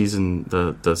was the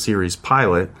series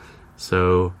pilot.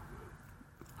 So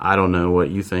I don't know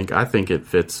what you think. I think it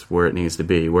fits where it needs to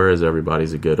be. Where Is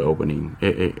Everybody's a good opening.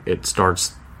 It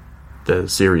starts the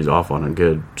series off on a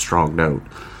good, strong note.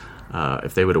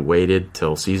 If they would have waited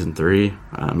till season 3,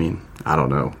 I mean, I don't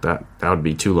know. That would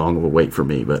be too long of a wait for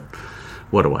me, but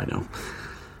what do I know?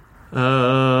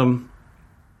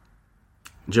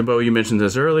 Jimbo, you mentioned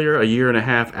this earlier. A year and a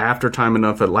half after Time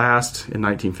Enough at Last, in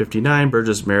 1959,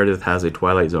 Burgess Meredith has a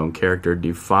Twilight Zone character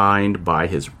defined by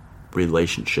his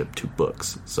relationship to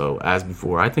books. So, as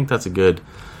before, I think that's a good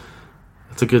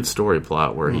story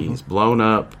plot where he's blown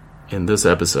up in this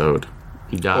episode,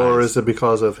 He dies. Or is it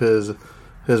because of his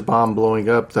bomb blowing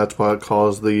up? That's what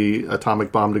caused the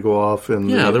atomic bomb to go off. There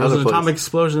was an atomic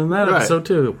explosion in that episode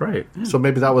too. Right. Yeah. So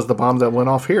maybe that was the bomb that went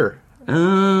off here.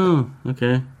 Oh,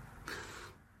 okay.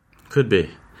 Could be.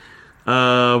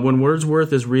 When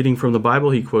Wordsworth is reading from the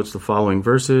Bible, he quotes the following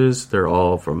verses. They're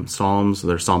all from Psalms.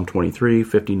 They're Psalm 23,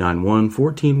 59:1,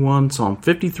 14:1, Psalm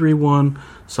 53:1,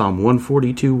 Psalm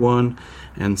 142:1,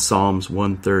 and Psalms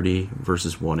 130,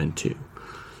 verses 1 and 2.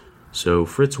 So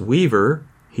Fritz Weaver,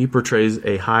 he portrays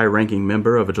a high-ranking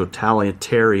member of a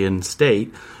totalitarian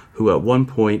state who at one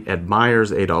point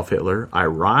admires Adolf Hitler.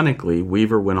 Ironically,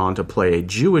 Weaver went on to play a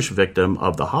Jewish victim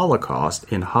of the Holocaust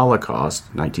in Holocaust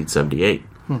 1978.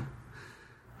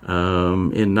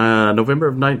 In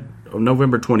November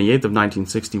 28th of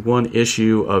 1961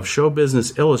 issue of Show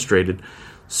Business Illustrated,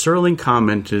 Serling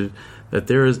commented that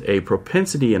there is a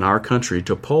propensity in our country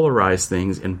to polarize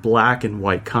things in black and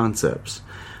white concepts.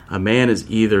 A man is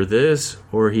either this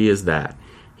or he is that.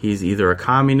 He's either a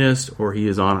communist or he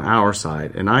is on our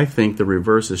side. And I think the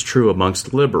reverse is true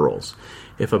amongst liberals.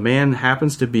 If a man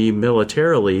happens to be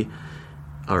militantly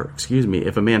and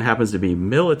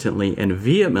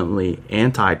vehemently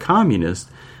anti-communist,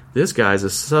 this guy's a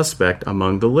suspect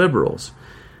among the liberals.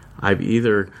 I've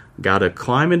either got to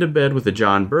climb into bed with the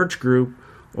John Birch group,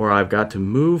 or I've got to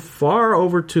move far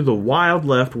over to the wild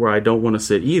left where I don't want to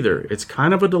sit either. It's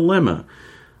kind of a dilemma.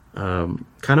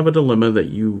 That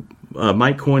you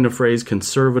might coin a phrase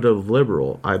conservative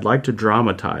liberal. I'd like to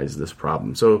dramatize this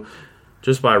problem. So,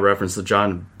 just by reference, the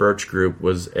John Birch group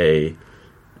was a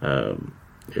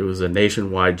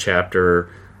nationwide chapter.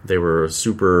 They were a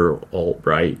super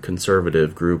alt-right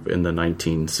conservative group in the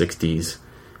 1960s,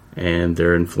 and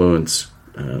their influence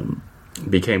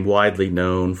became widely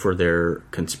known for their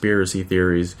conspiracy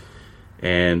theories.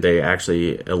 And they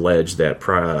actually alleged that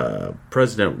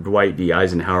President Dwight D.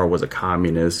 Eisenhower was a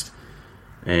communist,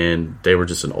 and they were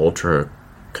just an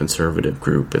ultra-conservative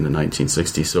group in the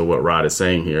 1960s. So what Rod is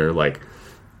saying here,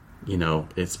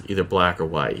 it's either black or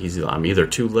white. I'm either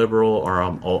too liberal or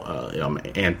I'm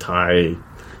anti,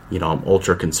 I'm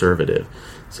ultra-conservative.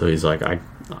 So he's like,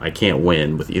 I can't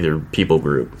win with either people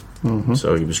group. Mm-hmm.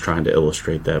 So he was trying to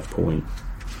illustrate that point.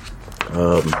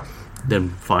 Then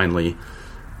finally...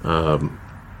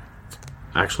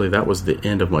 actually, that was the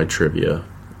end of my trivia.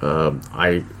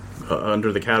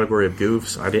 Under the category of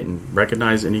goofs, I didn't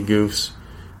recognize any goofs.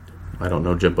 I don't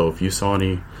know, Jimbo, if you saw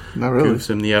any goofs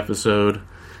in the episode.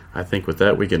 I think with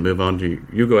that, we can move on to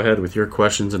you. Go ahead with your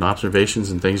questions and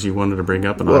observations and things you wanted to bring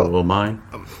up, and I will mine.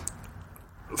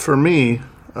 For me,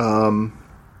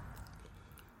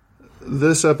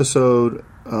 this episode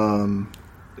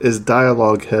is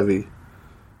dialogue heavy.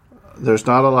 There's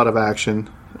not a lot of action.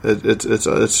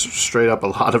 It's straight up a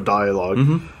lot of dialogue,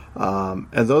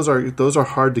 and those are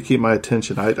hard to keep my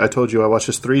attention. I told you I watched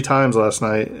this 3 times last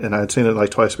night, and I had seen it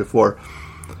like twice before.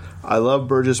 I love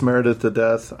Burgess Meredith to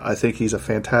death. I think he's a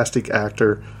fantastic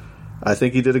actor. I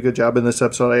think he did a good job in this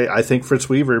episode. I think Fritz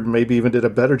Weaver maybe even did a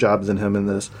better job than him in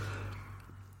this.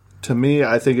 To me,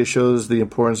 I think it shows the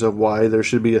importance of why there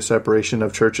should be a separation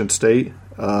of church and state,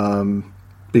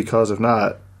 because if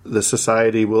not, the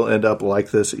society will end up like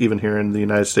this, even here in the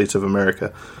United States of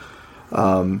America.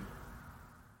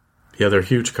 They're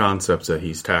huge concepts that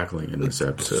he's tackling in this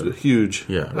episode. It's huge.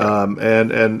 Yeah. Right.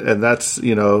 And that's,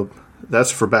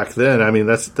 that's for back then. I mean,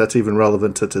 that's even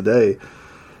relevant to today.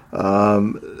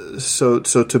 So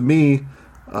to me,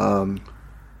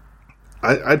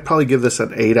 I'd probably give this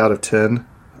an 8 out of 10.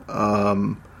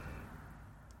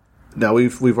 Now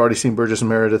we've already seen Burgess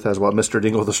Meredith as Mr.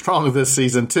 Dingle the Strong this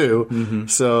season too. Mm-hmm.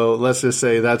 So let's just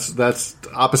say that's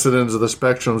opposite ends of the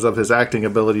spectrums of his acting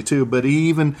ability too. But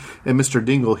even in Mr.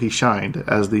 Dingle, he shined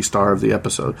as the star of the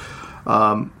episode.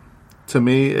 To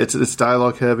me, it's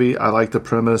dialogue heavy. I like the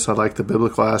premise. I like the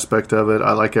biblical aspect of it.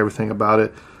 I like everything about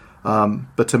it.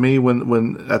 But to me,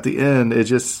 when at the end, it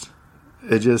just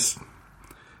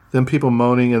them people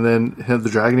moaning and then him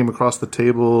dragging him across the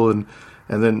table and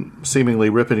then seemingly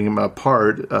ripping him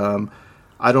apart.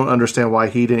 I don't understand why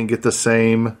he didn't get the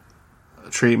same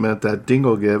treatment that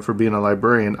Dingle get for being a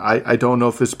librarian. I don't know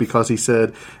if it's because he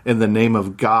said in the name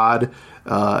of God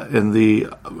in the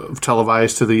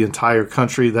televised to the entire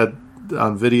country that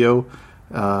on video,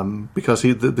 because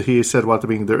he said at the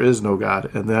beginning there is no God,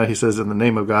 and now he says in the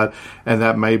name of God, and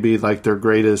that may be like their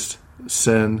greatest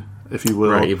sin, if you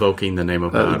will. Right, evoking the name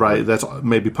of God. Right, that's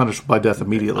maybe punishable by death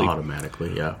immediately.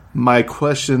 Automatically, yeah. My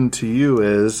question to you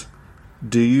is,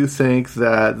 do you think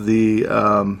that the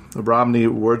Romney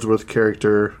Wordsworth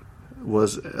character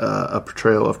was a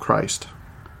portrayal of Christ?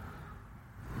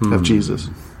 Of Jesus?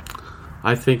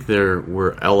 I think there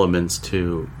were elements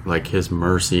to, like, his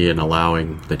mercy in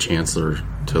allowing the Chancellor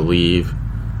to leave.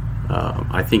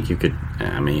 I think you could,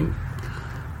 I mean,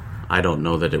 I don't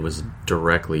know that it was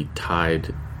directly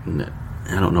tied.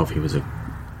 I don't know if he was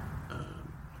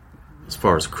as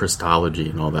far as Christology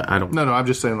and all that. I don't. No, I'm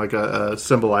just saying like a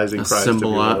symbolizing Christ.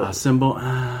 A symbol.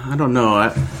 I don't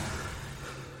know.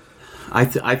 I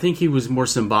think he was more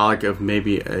symbolic of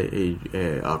maybe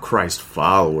a Christ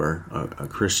follower, a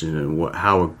Christian, and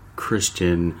how a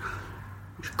Christian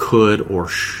could or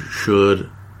should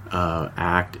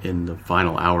act in the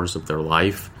final hours of their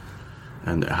life,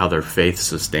 and how their faith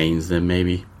sustains them.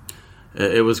 Maybe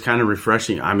it was kind of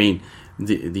refreshing. I mean,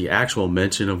 the actual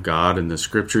mention of God in the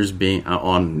scriptures being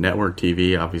on network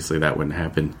TV, obviously that wouldn't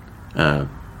happen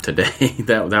today.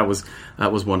 that was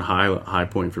one high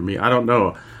point for me. I don't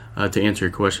know. To answer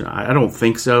your question, I don't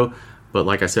think so. But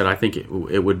like I said, I think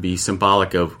it would be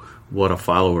symbolic of what a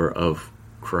follower of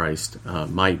Christ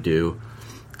might do.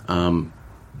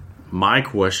 My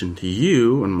question to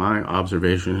you, and my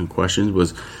observation and questions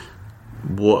was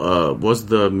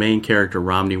the main character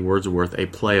Romney Wordsworth a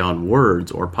play on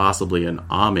words, or possibly an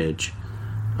homage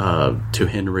to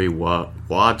Henry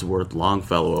Wadsworth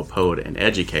Longfellow, a poet and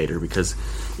educator? Because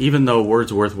even though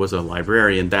Wordsworth was a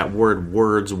librarian, that word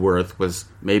Wordsworth was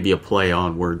maybe a play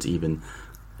on words, even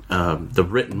the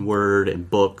written word and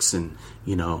books, and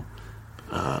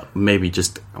maybe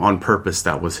just on purpose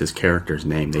that was his character's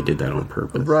name. They did that on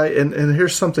purpose, right? And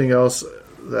here's something else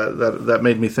that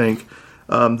made me think.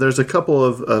 There's a couple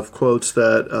of quotes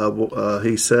that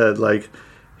he said, like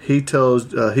he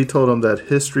told him that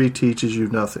history teaches you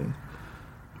nothing,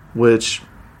 which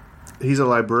he's a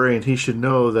librarian. He should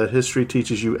know that history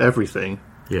teaches you everything.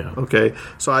 Yeah. Okay.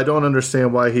 So I don't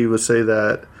understand why he would say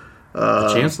that.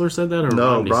 The Chancellor said that, or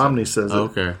no? Romney says it.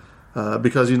 Okay.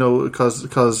 Because the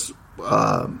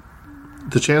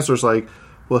Chancellor's like,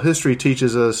 well, history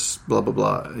teaches us blah blah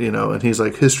blah, and he's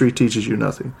like, history teaches you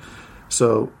nothing.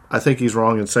 So I think he's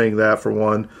wrong in saying that, for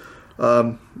one.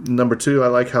 Number two, I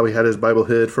like how he had his Bible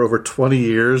hid for over 20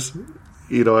 years.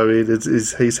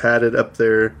 He's had it up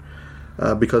there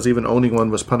because even owning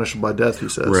one was punishable by death, he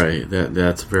says. Right.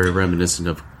 That's very reminiscent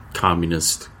of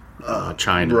communist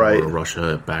China, right, or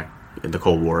Russia back in the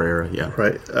Cold War era. Yeah.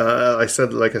 Right. I said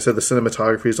the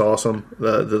cinematography is awesome.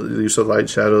 The use of light,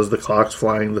 shadows, the clocks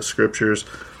flying, the scriptures.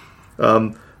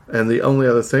 And the only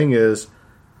other thing is,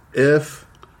 if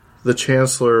the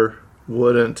Chancellor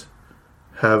wouldn't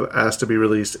have asked to be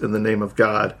released in the name of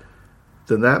God,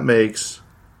 then that makes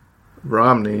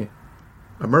Romney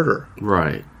a murderer.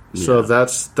 Right. Yeah. So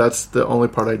that's the only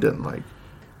part I didn't like.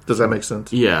 Does that make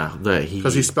sense? Yeah.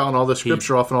 Because he's spouting all the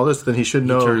scripture off and all this, then he should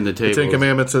know the Ten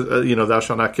Commandments, thou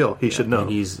shalt not kill. He should know.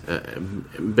 And he's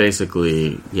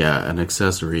basically, an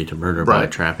accessory to murder, right, by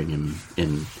trapping him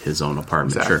in his own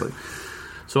apartment. Exactly. Sure.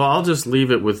 So I'll just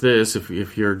leave it with this.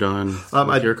 If you're done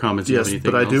with your comments, yes,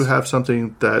 but I do have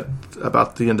something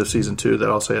about the end of season 2 that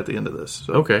I'll say at the end of this.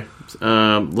 So. Okay,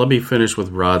 let me finish with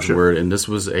Rod's word, and this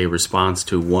was a response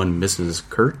to one Mrs.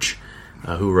 Kirch,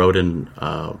 who wrote in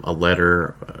a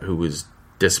letter, who was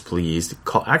displeased.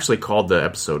 Actually, called the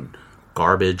episode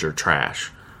 "garbage" or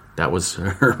 "trash." That was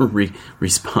her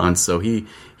response. So he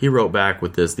wrote back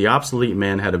with this: the Obsolete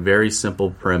Man had a very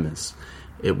simple premise.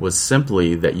 It was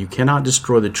simply that you cannot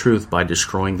destroy the truth by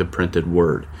destroying the printed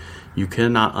word. You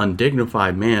cannot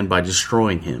undignify man by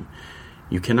destroying him.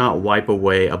 You cannot wipe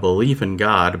away a belief in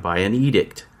God by an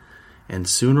edict. And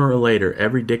sooner or later,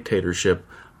 every dictatorship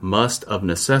must of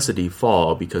necessity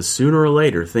fall, because sooner or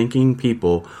later, thinking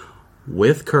people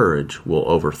with courage will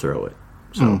overthrow it.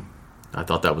 So I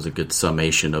thought that was a good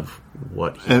summation of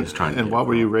what he was trying to do. And what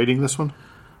were you rating this one?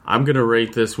 I'm going to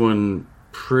rate this one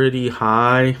pretty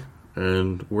high.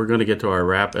 And we're going to get to our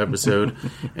wrap episode,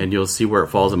 and you'll see where it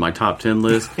falls in my top 10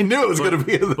 list. I knew it was going to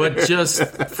be in there. But just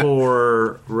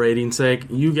for rating's sake,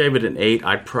 you gave it an 8.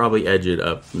 I'd probably edge it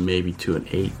up maybe to an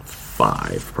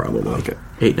 8.5, probably. Okay.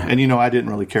 8.5. And I didn't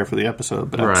really care for the episode,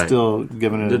 but I'm still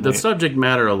giving it an 8. The subject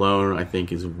matter alone, I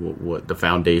think, is what the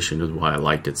foundation is why I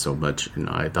liked it so much. And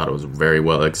I thought it was very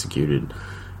well executed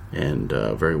and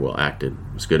very well acted.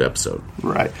 It was a good episode.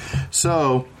 Right.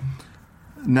 So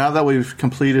now that we've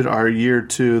completed our year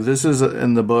 2, this is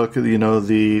in the book,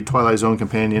 the Twilight Zone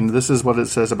Companion. This is what it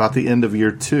says about the end of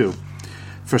year 2.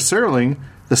 For Serling,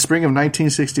 the spring of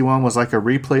 1961 was like a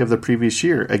replay of the previous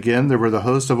year. Again, there were the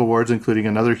host of awards, including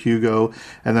another Hugo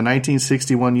and the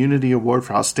 1961 Unity Award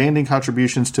for outstanding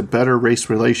contributions to better race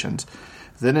relations.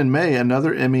 Then in May,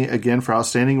 another Emmy, again for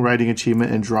outstanding writing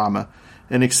achievement in drama.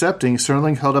 In accepting,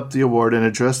 Serling held up the award and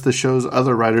addressed the show's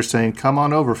other writers, saying, "Come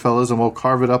on over, fellas, and we'll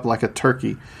carve it up like a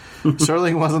turkey."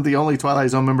 Serling wasn't the only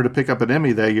Twilight Zone member to pick up an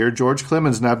Emmy that year. George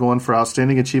Clemens nabbed one for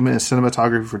Outstanding Achievement in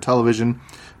Cinematography for Television.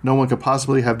 No one could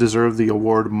possibly have deserved the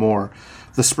award more.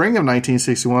 The spring of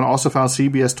 1961 also found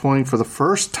CBS toying for the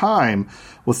first time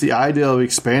with the idea of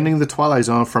expanding the Twilight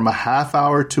Zone from a half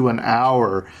hour to an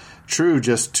hour. True,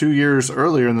 just 2 years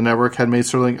earlier, the network had made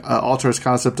Serling alter its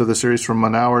concept of the series from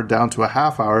an hour down to a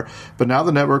half hour, but now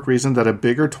the network reasoned that a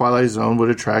bigger Twilight Zone would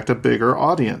attract a bigger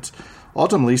audience.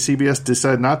 Ultimately, CBS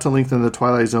decided not to lengthen the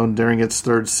Twilight Zone during its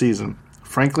third season.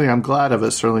 Frankly, I'm glad of it,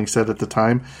 Serling said at the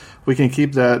time. We can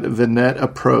keep that vignette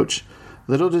approach.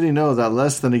 Little did he know that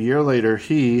less than a year later,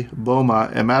 he,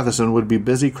 Beaumont, and Matheson would be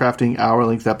busy crafting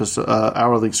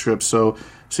hour-length scripts. So,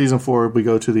 season 4, we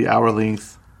go to the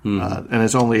hour-length, and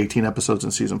it's only 18 episodes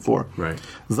in season 4. Right.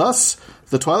 Thus,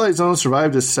 the Twilight Zone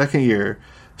survived its second year.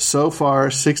 So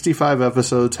far, 65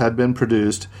 episodes had been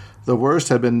produced. The worst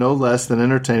had been no less than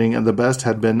entertaining, and the best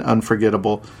had been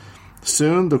unforgettable.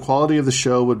 Soon, the quality of the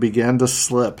show would begin to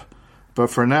slip.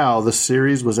 But for now, the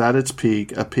series was at its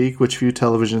peak, a peak which few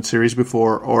television series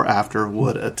before or after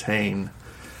would attain.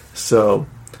 So,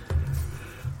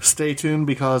 stay tuned,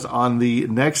 because on the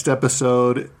next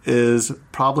episode is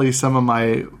probably some of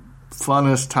my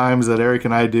funnest times that Eric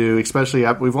and I do, especially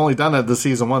we've only done it this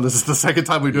season 1. This is the second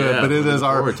time we do it, but it is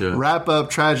our wrap-up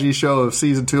tragedy show of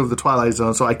season 2 of The Twilight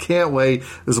Zone. So I can't wait.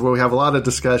 This is where we have a lot of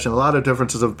discussion, a lot of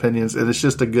differences of opinions, and it's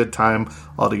just a good time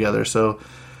altogether. So,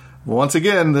 once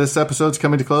again, this episode's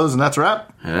coming to close, and that's a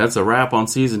wrap. And that's a wrap on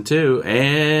season 2,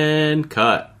 and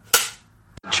cut.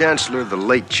 Chancellor, the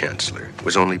late Chancellor,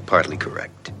 was only partly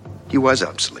correct. He was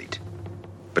obsolete.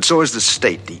 But so is the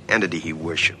state, the entity he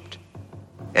worshipped.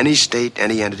 Any state,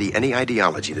 any entity, any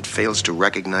ideology that fails to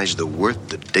recognize the worth,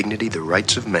 the dignity, the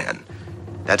rights of man,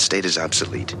 that state is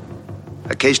obsolete.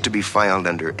 A case to be filed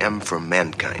under M for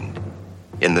Mankind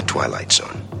in the Twilight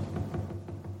Zone.